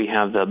Fargo, we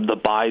have the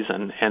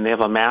Bison, and they have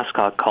a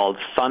mascot called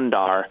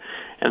Thundar,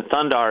 and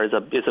Thundar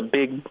is a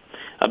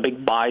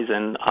big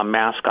bison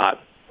mascot.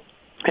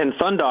 And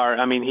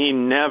Thundar, he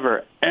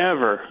never,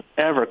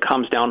 ever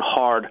comes down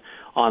hard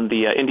on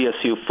the India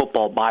Sioux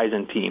football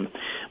Bison team.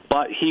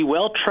 But he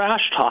will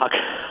trash talk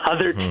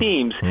other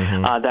teams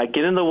that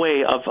get in the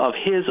way of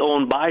his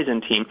own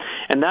Bison team.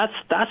 And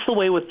that's the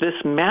way with this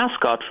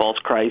mascot false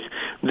Christ.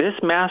 This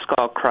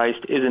mascot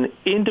Christ is an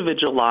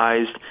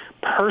individualized,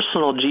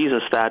 personal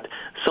Jesus that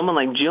someone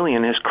like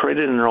Jillian has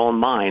created in her own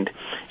mind.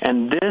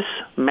 And this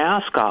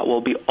mascot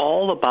will be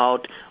all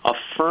about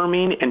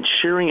affirming and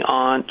cheering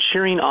on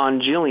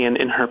Jillian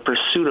in her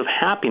pursuit of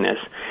happiness.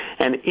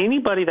 And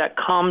anybody that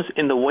comes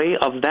in the way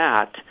of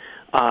that,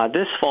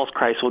 this false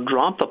Christ will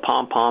drop the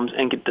pom-poms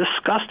and get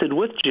disgusted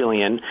with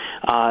Jillian,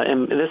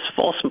 and this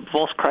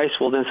false Christ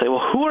will then say,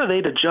 well, who are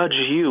they to judge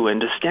you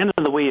and to stand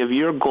in the way of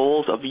your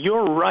goals, of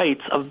your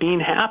rights, of being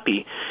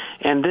happy?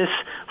 And this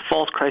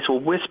false Christ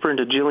will whisper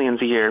into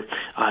Jillian's ear,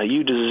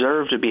 you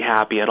deserve to be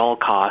happy at all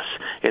costs.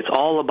 It's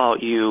all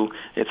about you.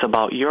 It's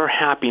about your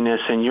happiness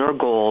and your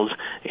goals,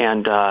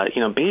 and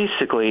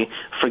basically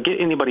forget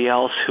anybody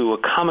else who will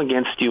come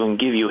against you and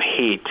give you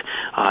hate.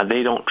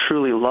 They don't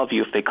truly love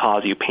you if they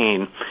cause you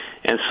pain.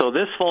 And so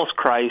this false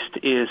Christ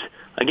is,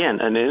 again,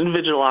 an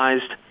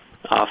individualized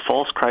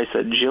false Christ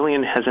that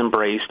Jillian has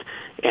embraced,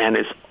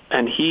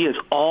 and he is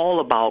all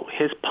about,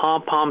 his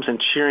pom-poms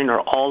and cheering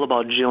are all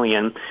about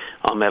Jillian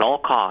at all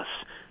costs,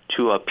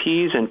 to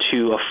appease and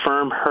to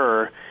affirm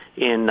her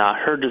in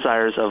her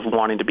desires of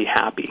wanting to be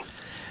happy.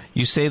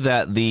 You say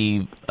that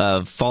the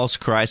false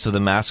Christ of the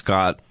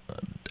mascot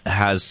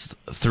has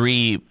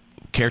three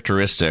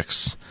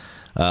characteristics.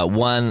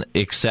 One,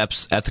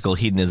 accepts ethical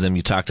hedonism.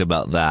 You talked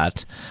about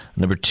that.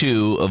 Number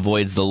two,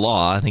 avoids the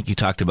law. I think you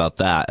talked about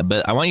that.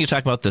 But I want you to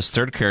talk about this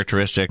third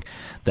characteristic,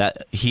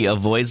 that he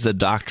avoids the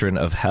doctrine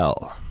of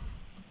hell.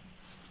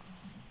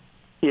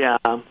 Yeah.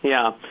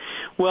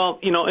 Well,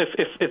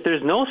 if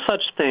there's no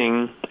such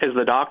thing as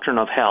the doctrine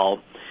of hell,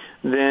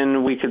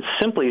 then we could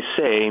simply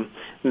say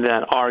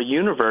that our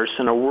universe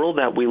and a world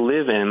that we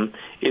live in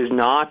is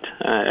not,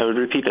 I would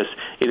repeat this,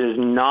 it is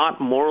not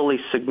morally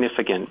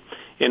significant.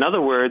 In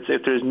other words,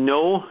 if there's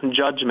no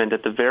judgment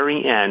at the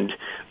very end,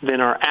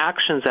 then our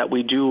actions that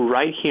we do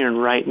right here and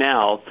right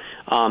now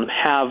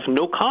have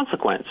no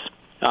consequence.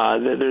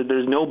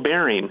 There's no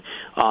bearing.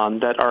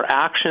 That our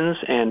actions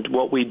and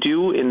what we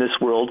do in this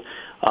world,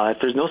 if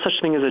there's no such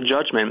thing as a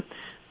judgment,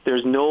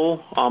 there's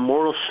no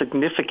moral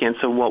significance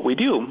of what we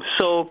do.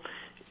 So,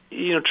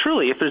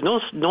 truly, if there's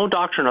no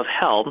doctrine of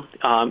hell,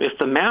 if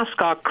the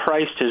mascot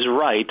Christ is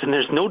right and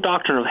there's no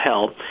doctrine of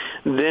hell,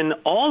 then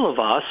all of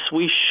us,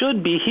 we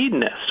should be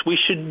hedonists. We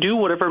should do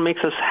whatever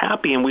makes us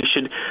happy, and we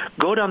should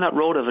go down that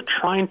road of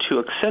trying to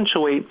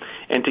accentuate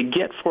and to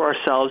get for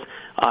ourselves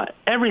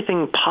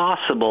everything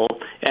possible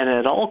and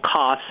at all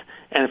costs.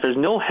 And if there's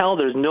no hell,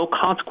 there's no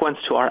consequence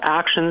to our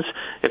actions.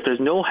 If there's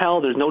no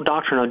hell, there's no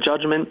doctrine of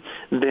judgment,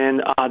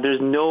 then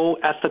there's no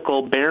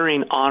ethical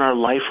bearing on our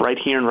life right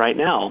here and right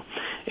now.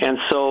 And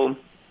so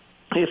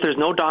if there's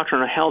no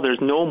doctrine of hell, there's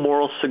no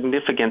moral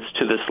significance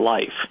to this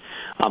life.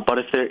 But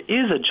if there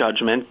is a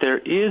judgment, there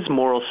is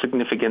moral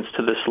significance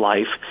to this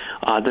life,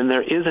 then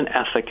there is an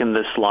ethic in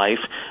this life,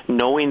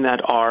 knowing that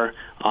our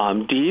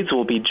deeds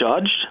will be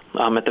judged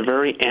at the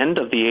very end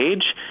of the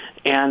age.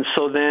 And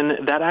so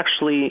then that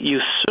actually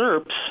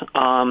usurps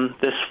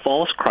this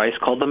false Christ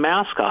called the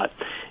mascot.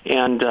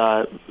 And,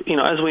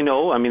 as we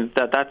know,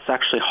 that's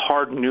actually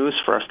hard news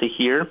for us to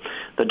hear,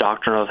 the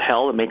doctrine of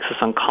hell. It makes us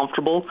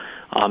uncomfortable,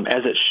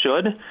 as it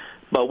should.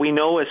 But we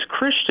know as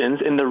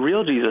Christians in the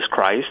real Jesus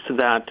Christ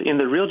that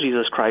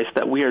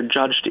we are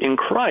judged in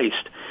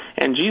Christ.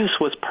 And Jesus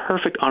was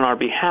perfect on our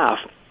behalf.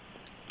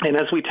 And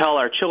as we tell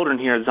our children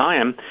here at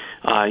Zion,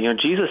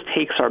 Jesus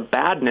takes our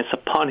badness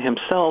upon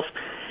himself,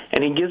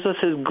 and he gives us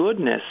his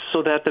goodness,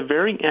 so that at the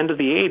very end of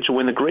the age,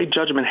 when the great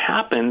judgment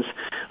happens,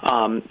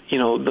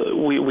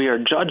 we are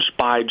judged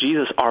by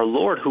Jesus, our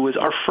Lord, who is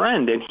our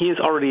friend, and he has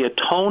already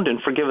atoned and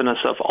forgiven us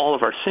of all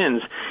of our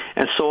sins.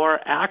 And so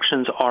our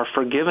actions are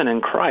forgiven in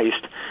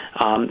Christ.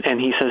 And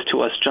he says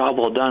to us, job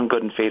well done,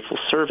 good and faithful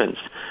servants.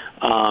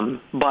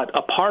 But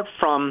apart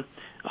from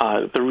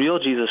the real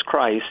Jesus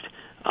Christ,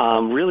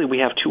 really we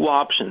have two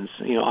options.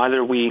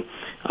 Either we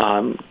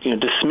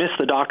dismiss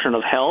the doctrine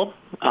of hell,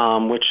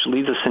 which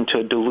leads us into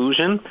a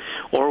delusion,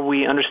 or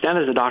we understand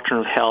there's a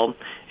doctrine of hell,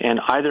 and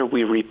either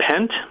we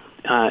repent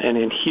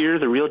and hear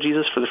the real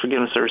Jesus for the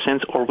forgiveness of our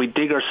sins, or we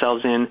dig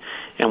ourselves in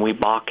and we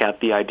balk at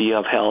the idea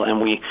of hell,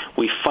 and we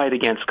fight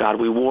against God,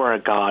 we war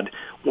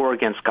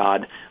against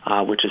God,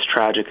 which is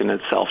tragic in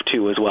itself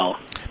too as well.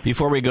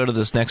 Before we go to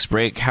this next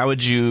break, how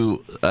would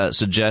you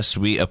suggest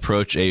we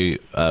approach a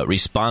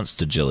response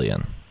to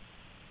Jillian?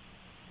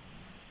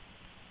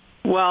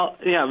 Well,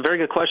 yeah, very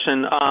good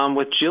question.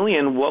 With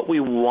Jillian, what we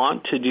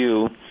want to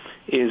do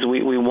is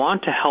we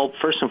want to help,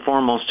 first and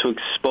foremost, to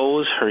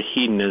expose her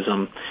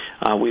hedonism.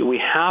 We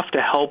have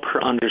to help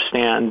her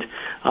understand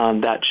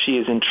that she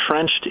is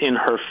entrenched in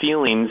her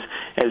feelings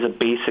as a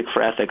basic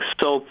for ethics.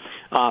 So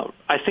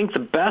I think the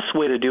best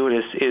way to do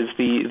it is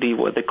the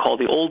what they call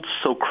the old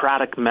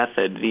Socratic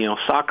method.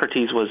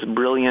 Socrates was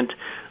brilliant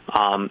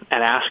at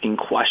asking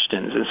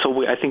questions. And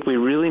so I think we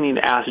really need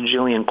to ask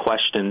Jillian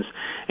questions,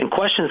 and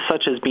questions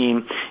such as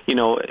being,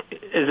 has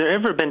there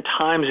ever been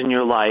times in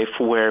your life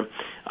where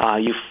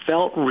you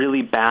felt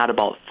really bad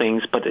about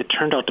things, but it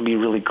turned out to be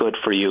really good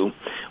for you,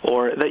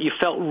 or that you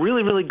felt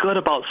really, really good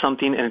about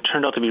something and it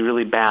turned out to be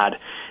really bad?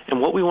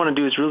 And what we want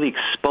to do is really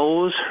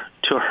expose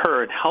to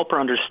her and help her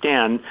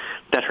understand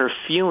that her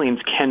feelings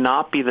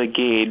cannot be the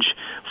gauge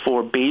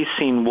for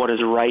basing what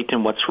is right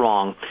and what's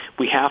wrong.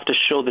 We have to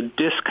show the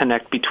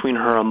disconnect between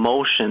her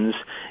emotions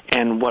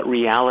and what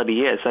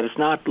reality is, that it's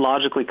not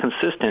logically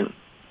consistent.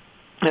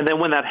 And then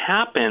when that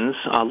happens,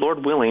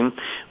 Lord willing,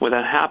 when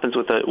that happens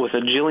with a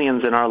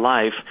Jillian's in our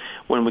life,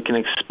 when we can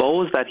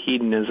expose that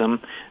hedonism,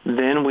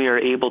 then we are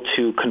able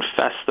to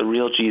confess the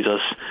real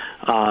Jesus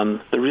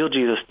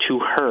to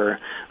her,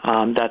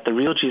 that the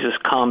real Jesus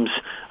comes,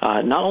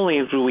 not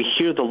only do we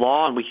hear the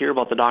law and we hear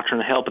about the doctrine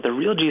of hell, but the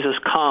real Jesus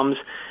comes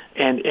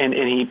and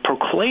he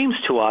proclaims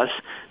to us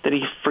that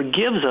he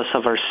forgives us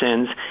of our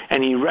sins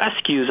and he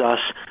rescues us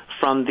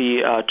from the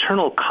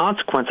eternal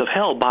consequence of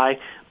hell by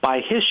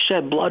his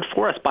shed blood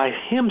for us, by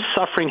him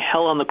suffering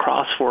hell on the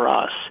cross for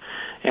us.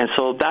 And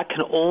so that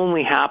can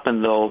only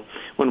happen, though,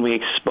 when we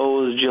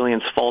expose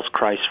Jillian's false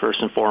Christ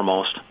first and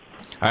foremost.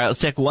 All right, let's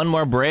take one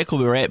more break. We'll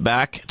be right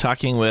back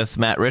talking with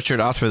Matt Richard,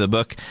 author of the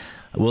book,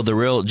 Will the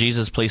Real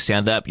Jesus Please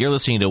Stand Up? You're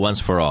listening to Once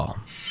for All.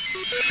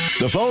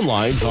 The phone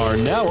lines are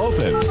now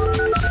open.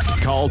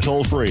 Call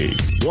toll-free,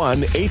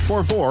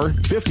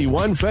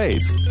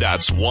 1-844-51-FAITH.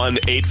 That's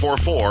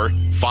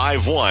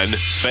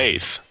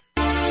 1-844-51-FAITH.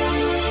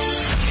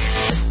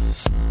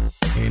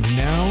 And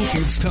now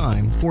it's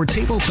time for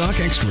Table Talk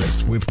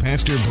Extras with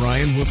Pastor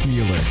Brian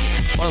Wolfmueller.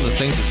 One of the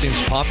things that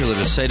seems popular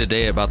to say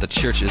today about the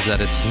church is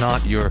that it's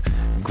not your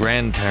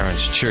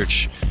grandparents'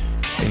 church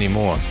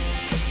anymore.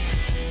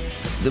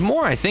 The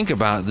more I think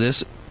about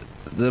this,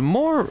 the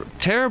more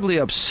terribly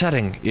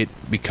upsetting it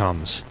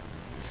becomes.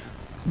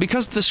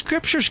 Because the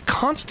scriptures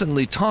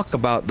constantly talk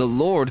about the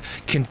Lord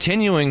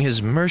continuing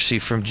his mercy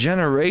from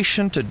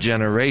generation to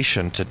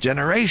generation to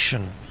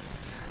generation.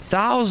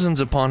 Thousands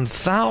upon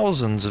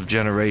thousands of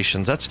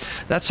generations.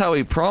 That's how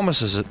he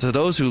promises it. To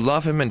those who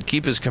love him and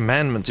keep his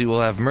commandments, he will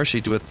have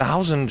mercy to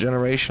 1,000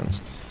 generations.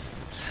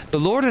 The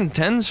Lord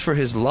intends for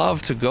his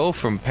love to go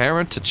from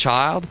parent to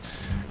child,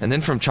 and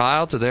then from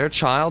child to their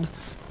child,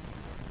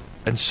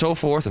 and so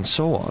forth and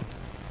so on.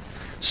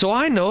 So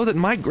I know that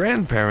my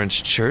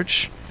grandparents'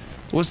 church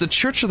was the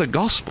church of the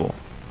gospel.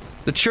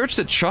 The church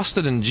that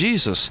trusted in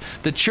Jesus.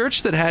 The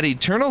church that had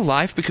eternal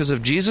life because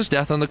of Jesus'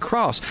 death on the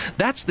cross.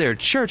 That's their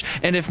church.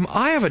 And if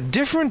I have a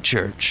different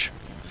church,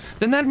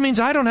 then that means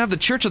I don't have the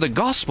church of the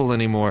gospel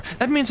anymore.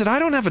 That means that I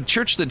don't have a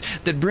church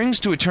that brings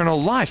to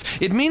eternal life.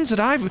 It means that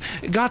I've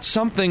got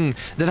something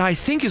that I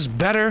think is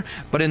better,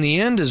 but in the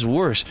end is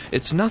worse.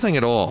 It's nothing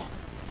at all.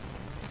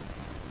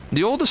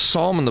 The oldest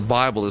psalm in the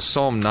Bible is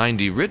Psalm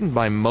 90, written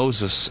by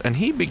Moses, and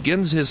he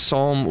begins his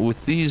psalm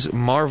with these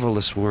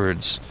marvelous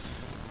words.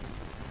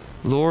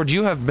 Lord,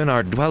 you have been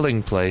our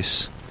dwelling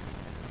place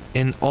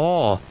in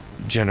all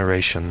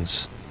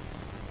generations.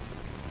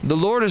 The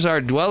Lord is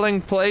our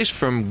dwelling place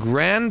from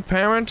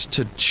grandparent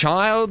to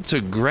child to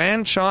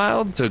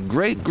grandchild to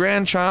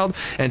great-grandchild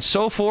and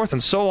so forth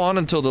and so on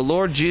until the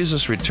Lord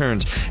Jesus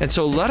returns. And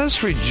so let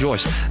us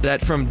rejoice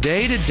that from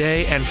day to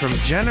day and from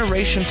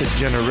generation to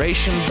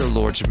generation the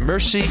Lord's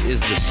mercy is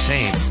the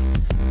same.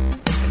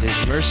 And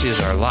his mercy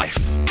is our life.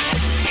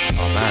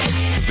 Amen.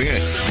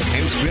 This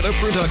has been a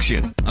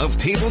production of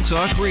Table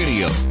Talk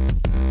Radio.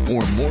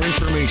 For more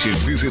information,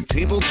 visit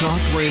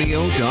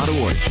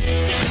tabletalkradio.org.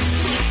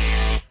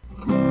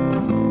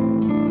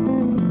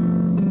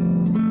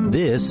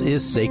 This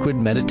is Sacred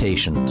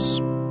Meditations.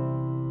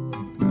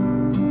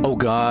 O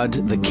God,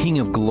 the King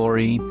of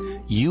glory,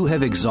 you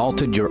have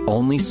exalted your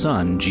only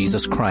Son,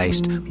 Jesus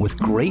Christ, with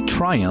great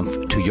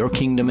triumph to your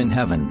kingdom in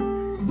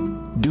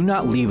heaven. Do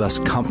not leave us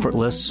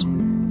comfortless,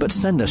 but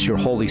send us your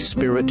Holy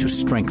Spirit to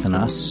strengthen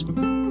us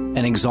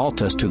and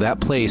exalt us to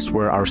that place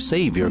where our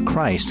Savior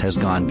Christ has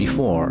gone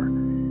before,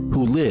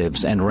 who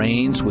lives and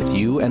reigns with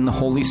you and the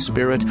Holy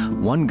Spirit,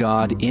 one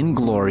God, in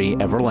glory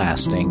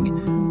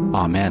everlasting.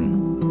 Amen.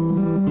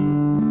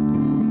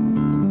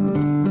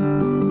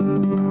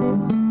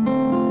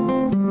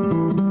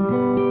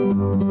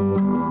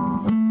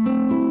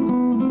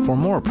 For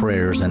more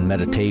prayers and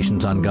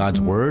meditations on God's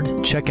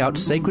Word, check out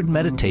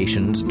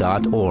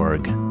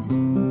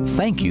sacredmeditations.org.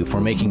 Thank you for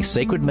making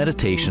Sacred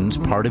Meditations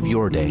part of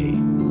your day.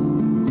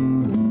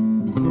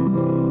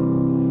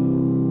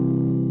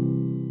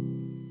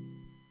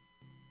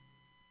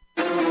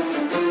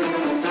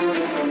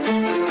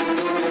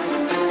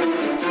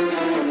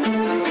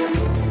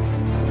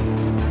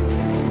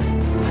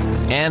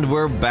 And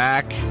we're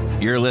back.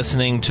 You're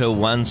listening to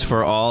Once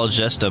for All.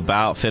 Just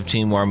about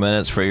 15 more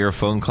minutes for your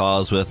phone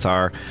calls with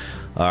our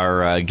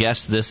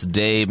guest this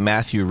day,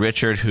 Matthew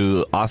Richard,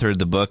 who authored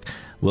the book,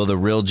 Will the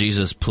Real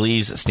Jesus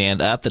Please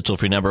Stand Up? The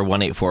toll-free number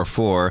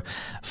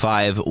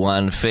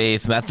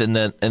 1-844-51-FAITH. Matt, in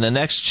the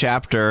next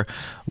chapter,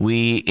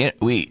 we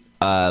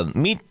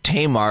meet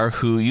Tamar,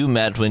 who you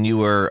met when you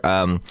were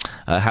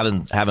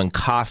having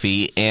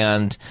coffee,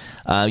 and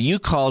you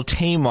called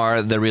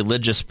Tamar the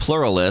religious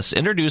pluralist.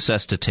 Introduce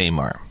us to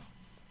Tamar.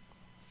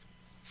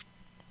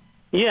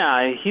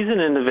 Yeah, he's an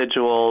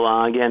individual,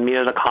 again, meet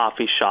at a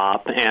coffee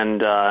shop,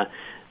 and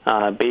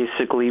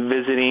basically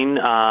visiting,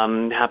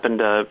 happened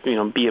to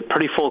be a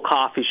pretty full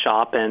coffee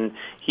shop, and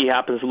he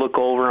happens to look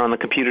over on the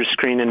computer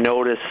screen and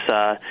notice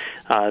the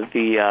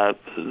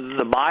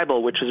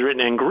Bible, which is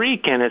written in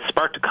Greek, and it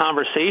sparked a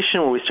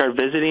conversation where we started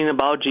visiting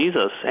about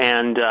Jesus,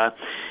 and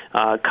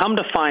come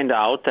to find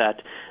out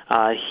that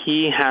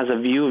he has a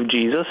view of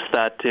Jesus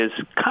that is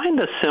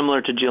kind of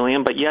similar to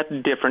Jillian, but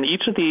yet different.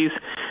 Each of these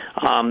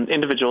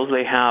individuals,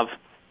 they have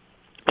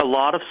a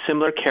lot of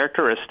similar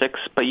characteristics,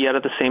 but yet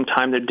at the same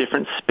time they're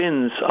different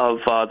spins of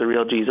the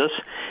real Jesus.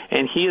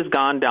 And he has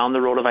gone down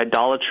the road of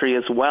idolatry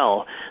as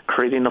well,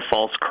 creating a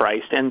false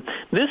Christ. And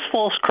this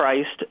false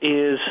Christ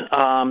is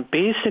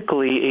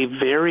basically a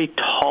very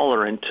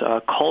tolerant,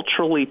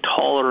 culturally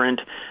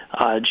tolerant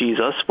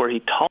Jesus, where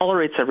he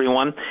tolerates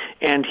everyone,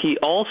 and he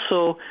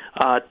also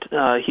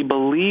he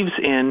believes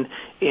in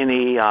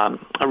a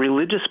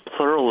religious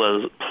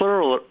pluralism,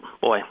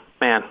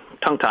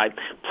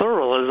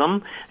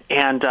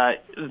 and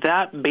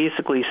that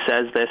basically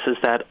says this, is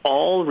that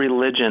all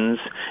religions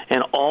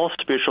and all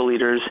spiritual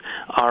leaders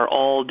are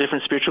all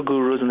different spiritual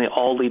gurus, and they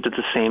all lead to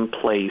the same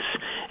place.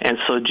 And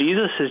so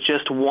Jesus is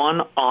just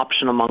one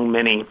option among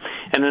many.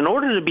 And in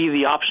order to be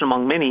the option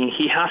among many,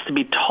 he has to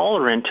be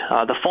tolerant.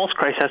 The false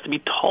Christ has to be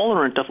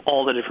tolerant of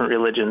all the different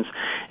religions.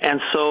 And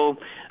so,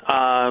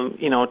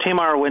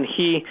 Tamar, when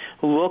he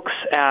looks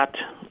at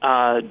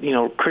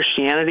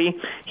Christianity,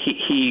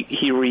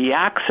 he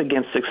reacts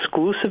against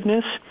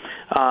exclusiveness.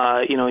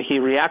 He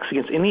reacts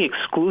against any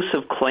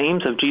exclusive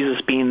claims of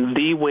Jesus being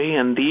the way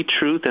and the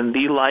truth and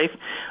the life.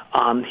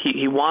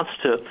 He wants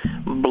to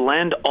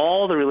blend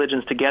all the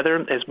religions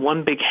together as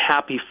one big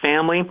happy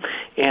family,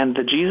 and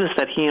the Jesus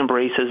that he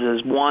embraces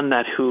is one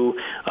who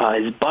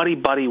is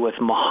buddy-buddy with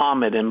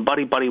Muhammad and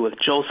buddy-buddy with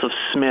Joseph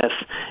Smith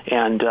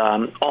and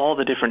all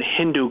the different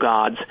Hindu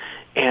gods.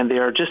 And they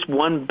are just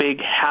one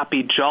big,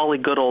 happy, jolly,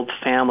 good old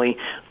family,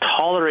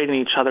 tolerating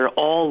each other,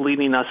 all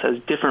leading us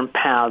as different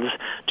paths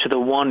to the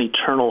one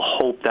eternal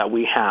hope that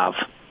we have.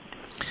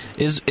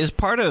 Is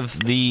part of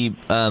the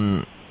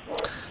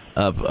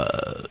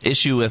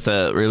issue with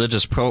a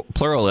religious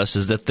pluralist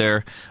is that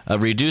they're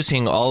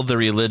reducing all the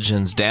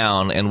religions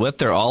down, and what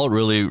they're all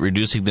really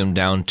reducing them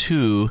down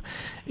to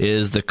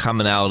is the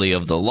commonality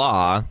of the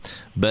law,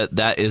 but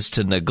that is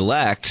to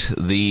neglect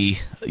the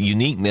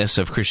uniqueness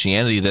of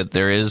Christianity, that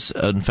there is,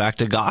 in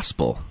fact, a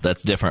gospel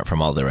that's different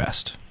from all the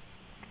rest.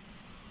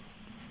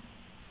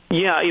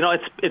 Yeah,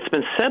 it's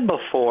been said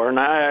before, and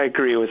I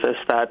agree with this,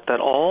 that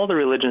all the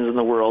religions in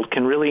the world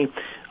can really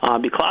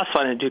be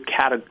classified into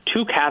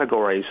two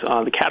categories.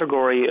 The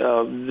category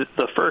of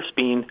the first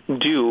being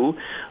do.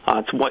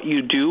 It's what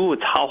you do.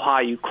 It's how high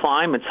you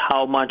climb. It's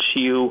how much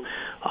you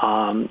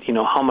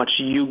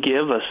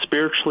give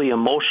spiritually,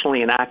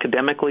 emotionally, and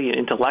academically and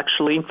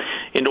intellectually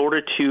in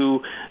order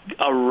to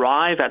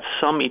arrive at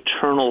some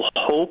eternal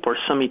hope or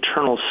some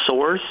eternal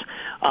source.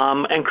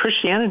 And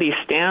Christianity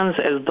stands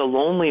as the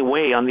lonely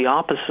way on the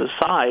opposite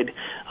side,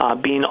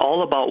 being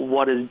all about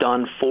what is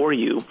done for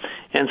you.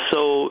 And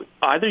so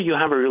either you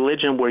have a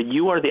religion where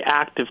you are the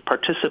active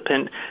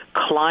participant,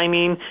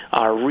 climbing,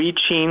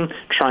 reaching,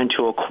 trying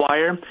to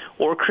acquire,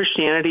 or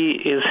Christianity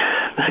is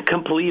the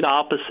complete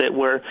opposite,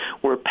 where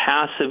we're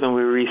passive and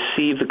we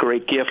receive the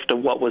great gift of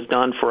what was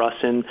done for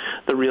us in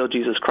the real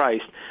Jesus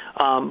Christ.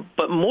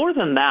 But more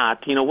than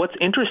that, what's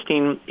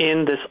interesting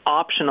in this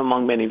option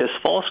among many, this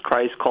false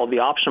Christ called the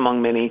option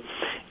among many,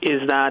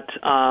 is that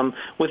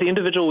with the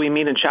individual we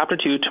meet in chapter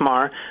 2,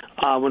 Tamar,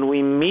 when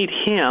we meet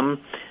him,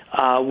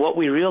 what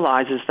we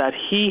realize is that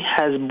he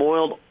has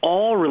boiled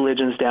all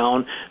religions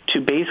down to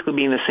basically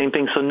being the same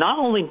thing. So not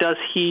only does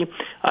he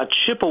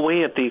chip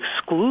away at the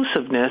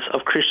exclusiveness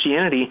of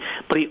Christianity,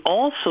 but he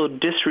also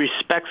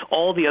disrespects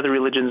all the other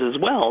religions as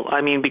well. I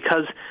mean,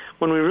 because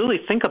when we really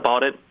think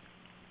about it,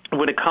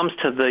 when it comes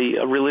to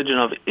the religion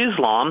of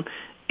Islam,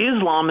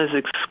 Islam is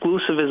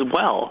exclusive as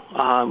well.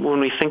 When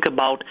we think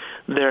about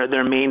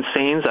their main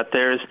sayings, that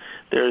there's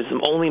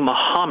only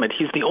Muhammad,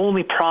 he's the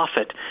only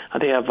prophet.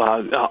 They have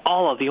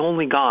Allah, the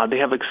only God. They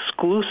have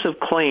exclusive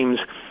claims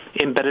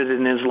embedded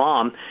in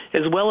Islam,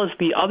 as well as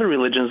the other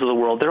religions of the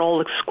world. They're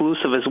all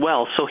exclusive as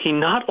well. So he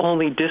not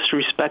only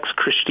disrespects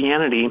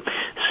Christianity,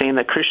 saying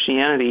that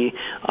Christianity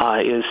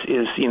is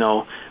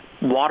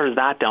waters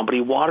that down, but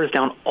he waters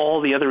down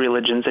all the other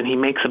religions, and he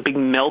makes a big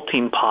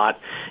melting pot.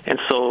 And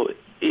so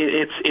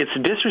it's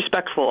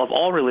disrespectful of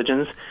all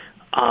religions,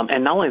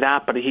 and not only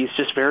that, but he's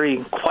just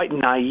quite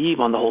naive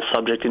on the whole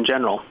subject in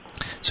general.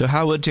 So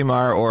how would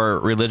Tamar or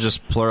religious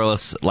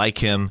pluralists like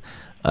him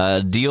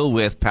deal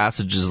with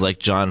passages like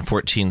John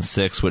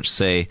 14:6, which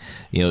say,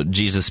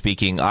 Jesus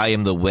speaking, "I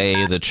am the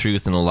way, the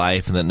truth, and the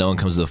life, and that no one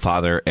comes to the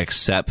Father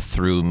except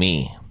through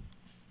me"?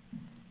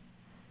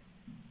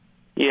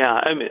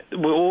 Yeah, I mean,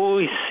 what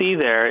we see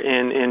there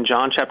in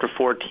John chapter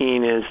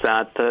 14 is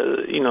that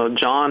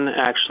John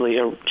actually,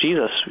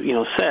 Jesus,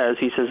 says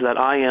that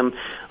I am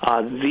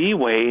the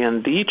way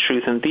and the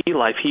truth and the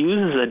life. He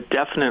uses a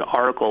definite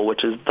article,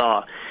 which is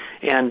the,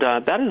 and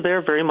that is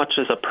there very much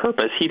as a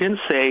purpose. He didn't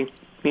say,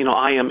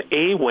 I am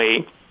a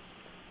way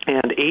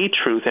and a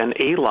truth and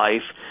a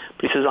life,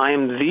 but he says I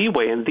am the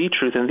way and the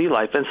truth and the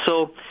life. And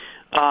so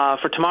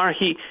for Tamar,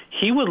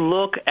 he would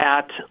look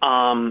at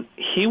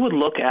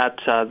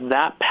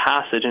that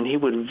passage, and he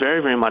would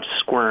very, very much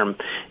squirm.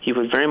 He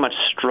would very much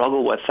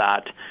struggle with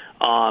that.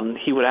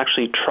 He would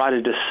actually try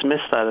to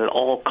dismiss that at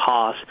all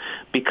costs,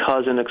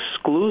 because an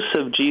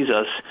exclusive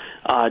Jesus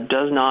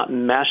does not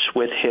mesh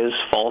with his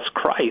false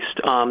Christ.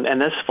 And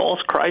this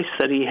false Christ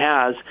that he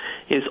has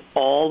is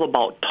all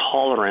about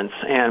tolerance.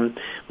 And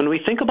when we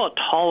think about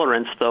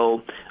tolerance,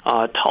 though,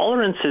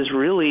 tolerance is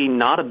really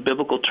not a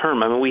biblical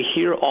term. I mean, we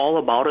hear all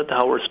about it,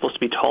 how we're supposed to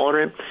be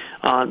tolerant.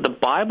 The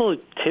Bible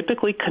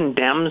typically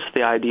condemns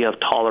the idea of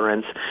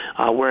tolerance,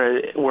 where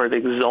it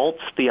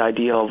exalts the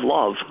idea of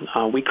love.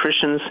 We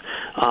Christians,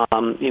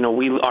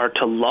 we are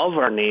to love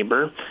our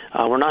neighbor.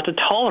 We're not to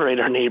tolerate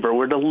our neighbor.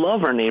 We're to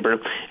love our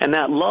neighbor. And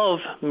that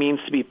love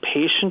means to be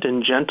patient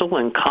and gentle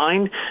and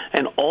kind,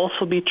 and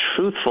also be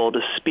truthful,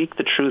 to speak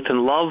the truth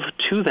in love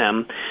to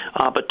them.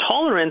 But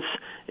tolerance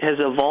has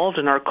evolved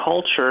in our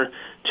culture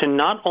to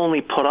not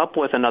only put up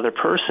with another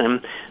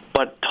person,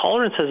 but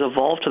tolerance has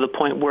evolved to the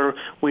point where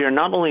we are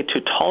not only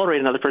to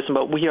tolerate another person,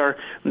 but we are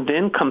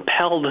then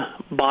compelled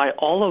by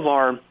all of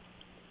our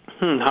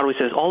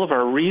all of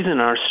our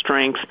reason, our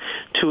strength,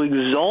 to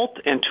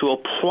exalt and to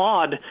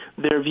applaud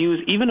their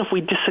views, even if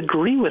we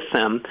disagree with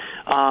them.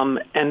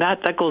 And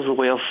that goes the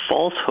way of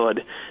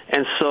falsehood.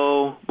 And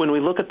so when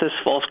we look at this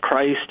false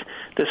Christ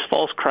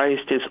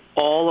is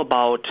all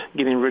about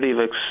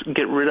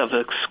get rid of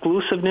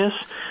exclusiveness.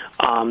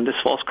 This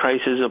false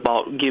Christ is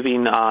about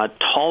giving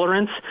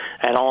tolerance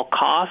at all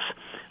costs.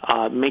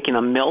 Making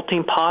a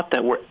melting pot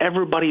where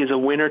everybody is a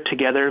winner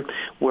together,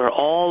 where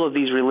all of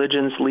these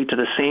religions lead to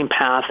the same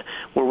path,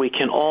 where we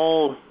can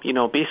all,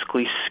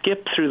 basically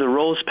skip through the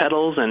rose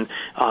petals and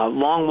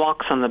long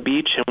walks on the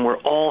beach, and we're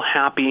all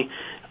happy.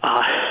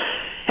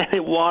 And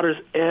it waters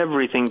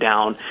everything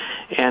down.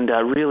 And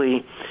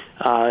really,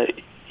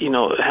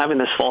 having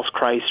this false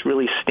Christ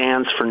really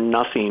stands for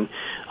nothing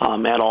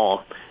at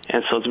all.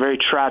 And so it's very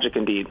tragic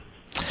indeed.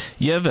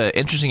 You have an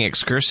interesting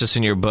excursus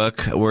in your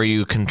book where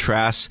you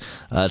contrast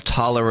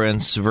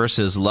tolerance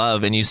versus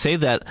love, and you say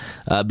that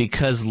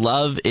because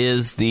love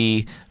is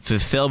the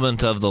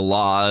fulfillment of the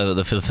law,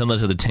 the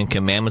fulfillment of the Ten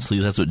Commandments, at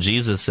least that's what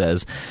Jesus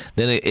says,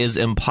 then it is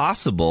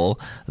impossible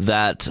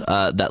that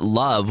that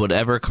love would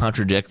ever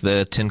contradict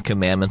the Ten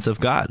Commandments of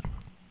God.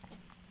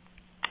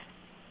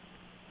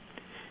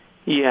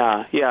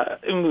 Yeah.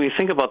 When we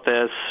think about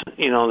this,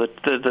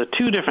 the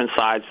two different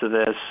sides to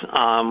this.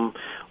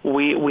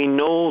 We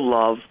know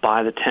love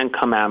by the Ten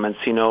Commandments.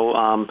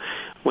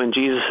 When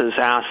Jesus is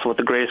asked what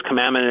the greatest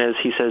commandment is,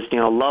 he says,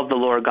 love the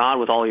Lord God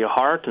with all your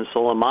heart and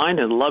soul and mind,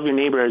 and love your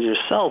neighbor as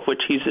yourself,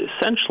 which he's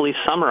essentially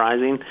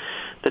summarizing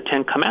the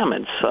Ten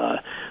Commandments.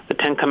 The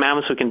Ten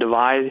Commandments we can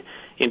divide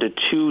into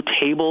two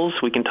tables.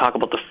 We can talk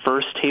about the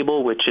first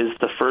table, which is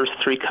the first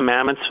three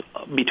commandments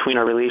between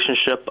our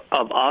relationship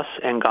of us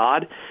and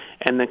God.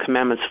 And the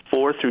commandments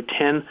 4 through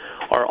 10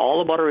 are all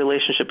about a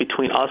relationship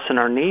between us and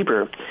our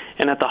neighbor.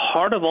 And at the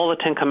heart of all the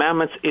 10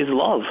 commandments is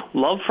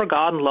love for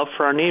God and love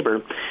for our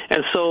neighbor.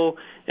 And so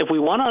if we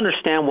want to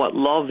understand what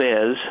love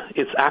is,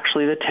 it's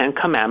actually the 10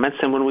 commandments.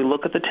 And when we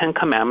look at the 10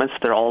 commandments,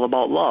 they're all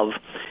about love.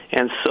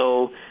 And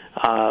so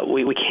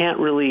we can't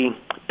really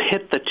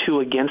pit the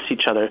two against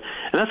each other.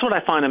 And that's what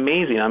I find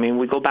amazing. I mean,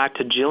 we go back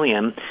to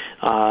Jillian,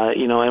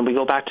 and we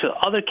go back to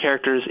other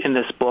characters in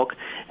this book.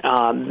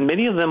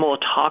 Many of them will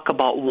talk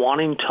about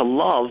wanting to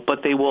love,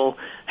 but they will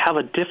have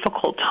a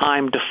difficult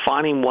time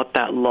defining what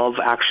that love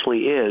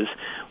actually is.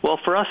 Well,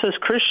 for us as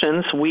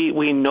Christians,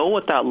 we know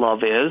what that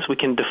love is. We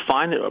can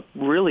define it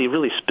really,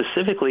 really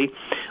specifically.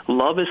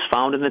 Love is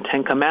found in the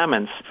Ten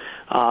Commandments.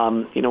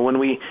 When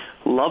we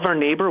love our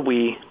neighbor,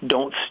 we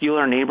don't steal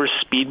our neighbor's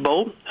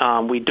speedboat.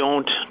 We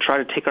don't try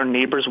to take our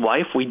neighbor's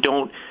wife. We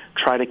don't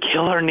try to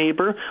kill our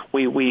neighbor.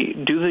 We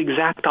do the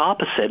exact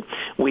opposite.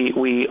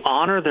 We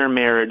honor their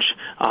marriage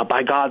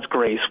by God's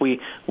grace. We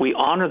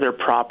honor their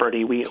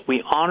property.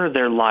 We honor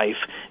their life,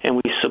 and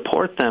we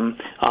support them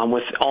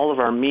with all of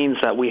our means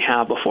that we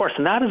have before us.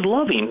 And that is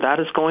loving. That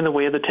is going the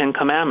way of the Ten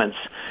Commandments.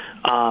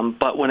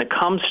 But when it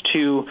comes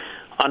to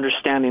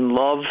understanding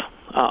love,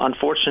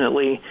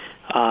 unfortunately,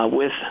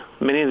 with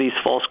many of these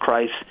false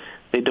Christs,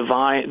 they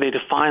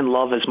define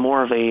love as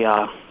more of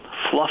a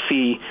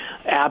fluffy,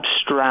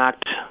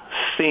 abstract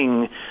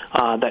thing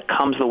that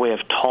comes the way of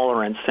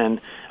tolerance.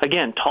 And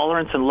again,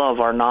 tolerance and love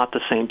are not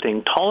the same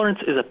thing. Tolerance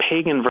is a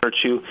pagan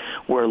virtue,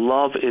 where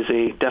love is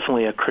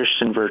definitely a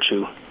Christian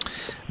virtue.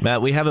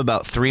 Matt, we have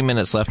about 3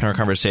 minutes left in our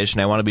conversation.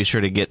 I want to be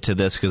sure to get to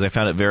this because I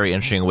found it a very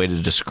interesting way to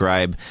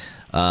describe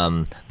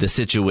the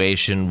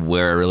situation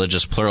where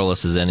religious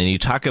pluralist is in. And you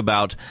talk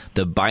about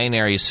the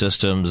binary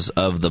systems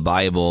of the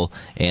Bible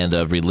and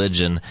of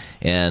religion.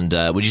 And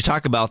would you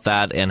talk about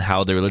that and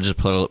how the religious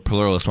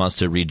pluralist wants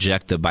to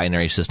reject the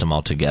binary system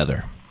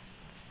altogether?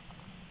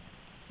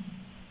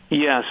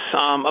 Yes.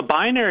 A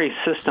binary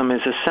system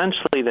is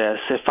essentially this.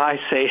 If I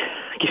say,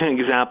 give you an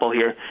example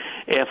here.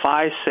 If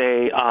I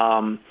say,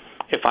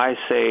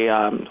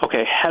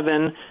 okay,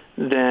 heaven,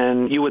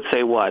 then you would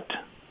say what?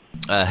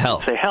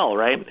 Hell. Say hell,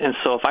 right? And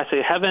so if I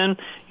say heaven,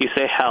 you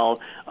say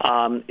hell.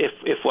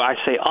 If I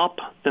say up,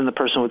 then the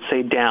person would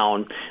say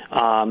down.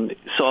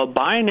 So a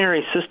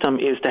binary system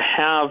is to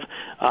have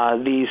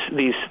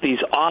these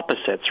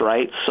opposites,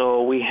 right?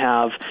 So we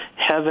have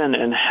heaven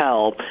and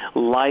hell,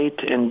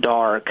 light and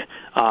dark,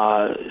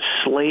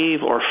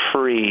 slave or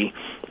free.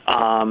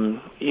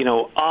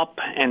 Up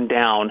and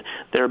down.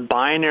 They're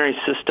binary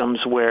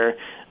systems where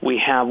we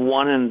have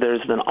one and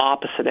there's an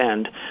opposite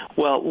end.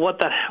 Well,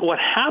 what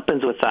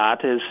happens with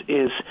that is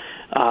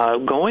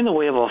going the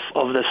way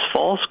of this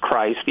false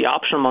Christ, the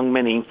option among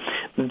many.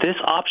 This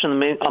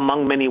option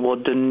among many will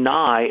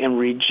deny and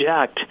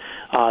reject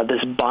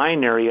this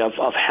binary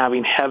of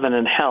having heaven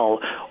and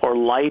hell, or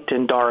light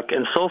and dark,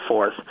 and so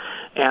forth.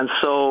 And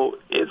so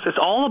it's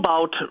all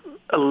about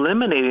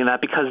eliminating that,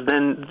 because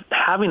then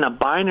having a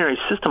binary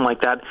system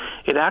like that,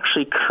 it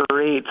actually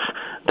creates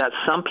that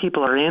some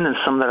people are in and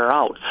some that are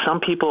out.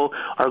 Some people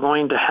are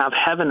going to have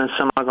heaven and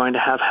some are going to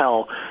have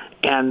hell.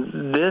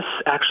 And this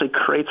actually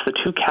creates the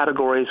two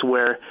categories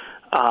where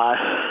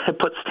it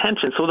puts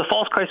tension. So the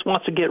false Christ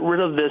wants to get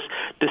rid of this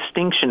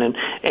distinction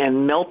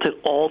and melt it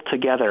all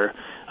together.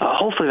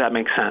 Hopefully that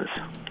makes sense.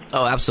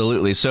 Oh,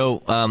 absolutely.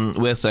 So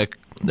with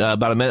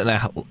about a minute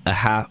and a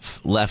half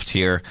left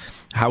here,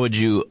 how would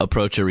you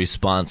approach a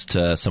response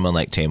to someone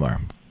like Tamar?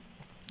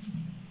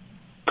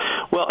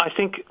 Well, I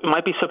think it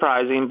might be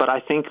surprising, but I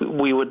think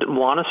we would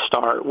want to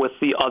start with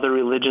the other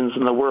religions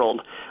in the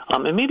world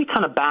and maybe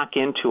kind of back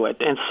into it.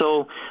 And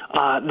so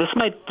this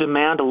might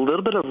demand a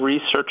little bit of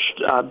research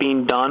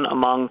being done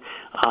among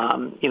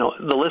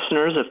the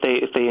listeners if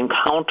they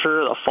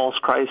encounter a false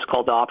Christ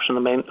called the option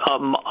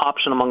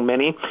among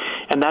many,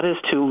 and that is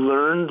to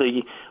learn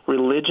the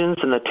religions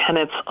and the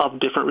tenets of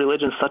different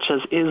religions such as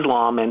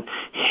Islam and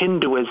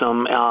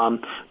Hinduism,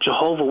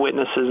 Jehovah's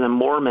Witnesses and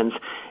Mormons,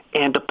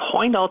 and to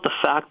point out the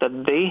fact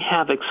that they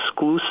have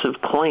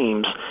exclusive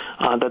claims,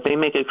 that they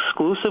make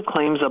exclusive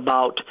claims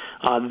about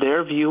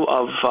their view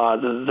of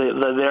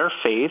their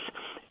faith,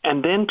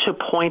 and then to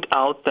point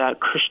out that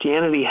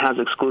Christianity has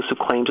exclusive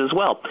claims as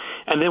well.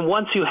 And then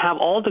once you have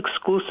all the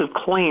exclusive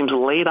claims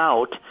laid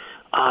out,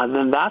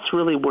 then that's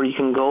really where you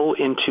can go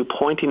into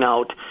pointing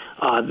out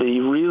the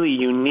really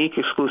unique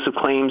exclusive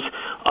claims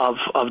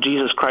of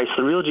Jesus Christ,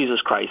 the real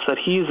Jesus Christ, that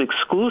he is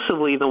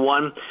exclusively the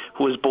one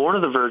who was born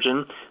of the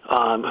Virgin,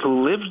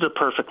 who lived the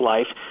perfect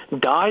life,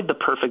 died the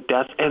perfect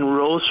death, and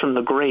rose from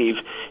the grave,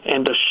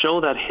 and to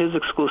show that his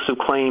exclusive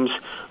claims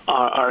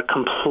are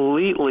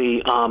completely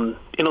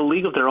in a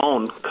league of their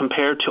own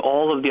compared to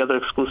all of the other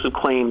exclusive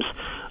claims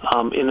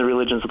in the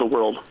religions of the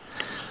world.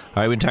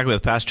 All right, we've been talking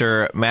with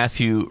Pastor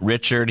Matthew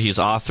Richard. He's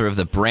author of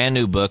the brand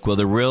new book, Will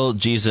the Real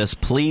Jesus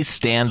Please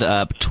Stand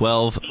Up?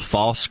 12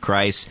 False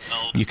Christs.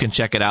 You can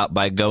check it out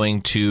by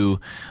going to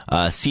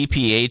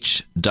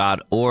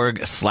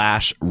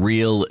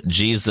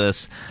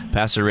cph.org/realjesus.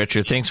 Pastor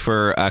Richard, thanks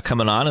for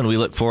coming on, and we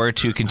look forward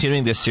to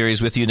continuing this series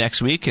with you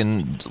next week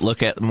and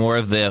look at more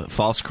of the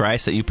false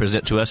Christ that you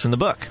present to us in the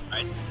book.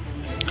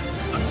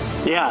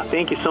 Yeah,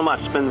 thank you so much.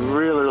 It's been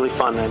really, really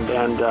fun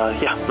and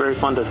very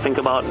fun to think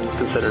about and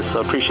consider.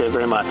 So appreciate it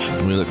very much.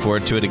 We look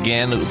forward to it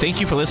again.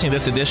 Thank you for listening to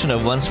this edition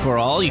of Once for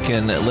All. You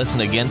can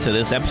listen again to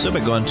this episode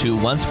by going to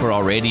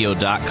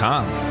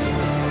onceforallradio.com.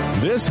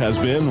 This has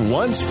been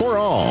Once for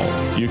All.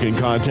 You can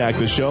contact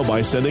the show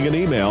by sending an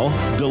email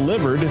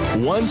delivered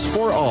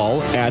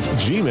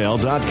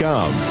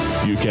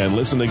onceforall@gmail.com. You can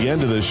listen again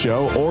to this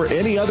show or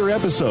any other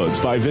episodes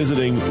by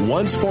visiting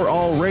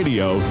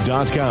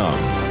onceforallradio.com.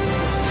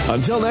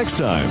 Until next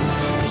time,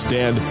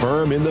 stand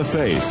firm in the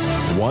faith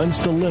once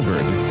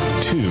delivered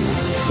to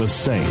the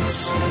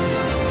saints.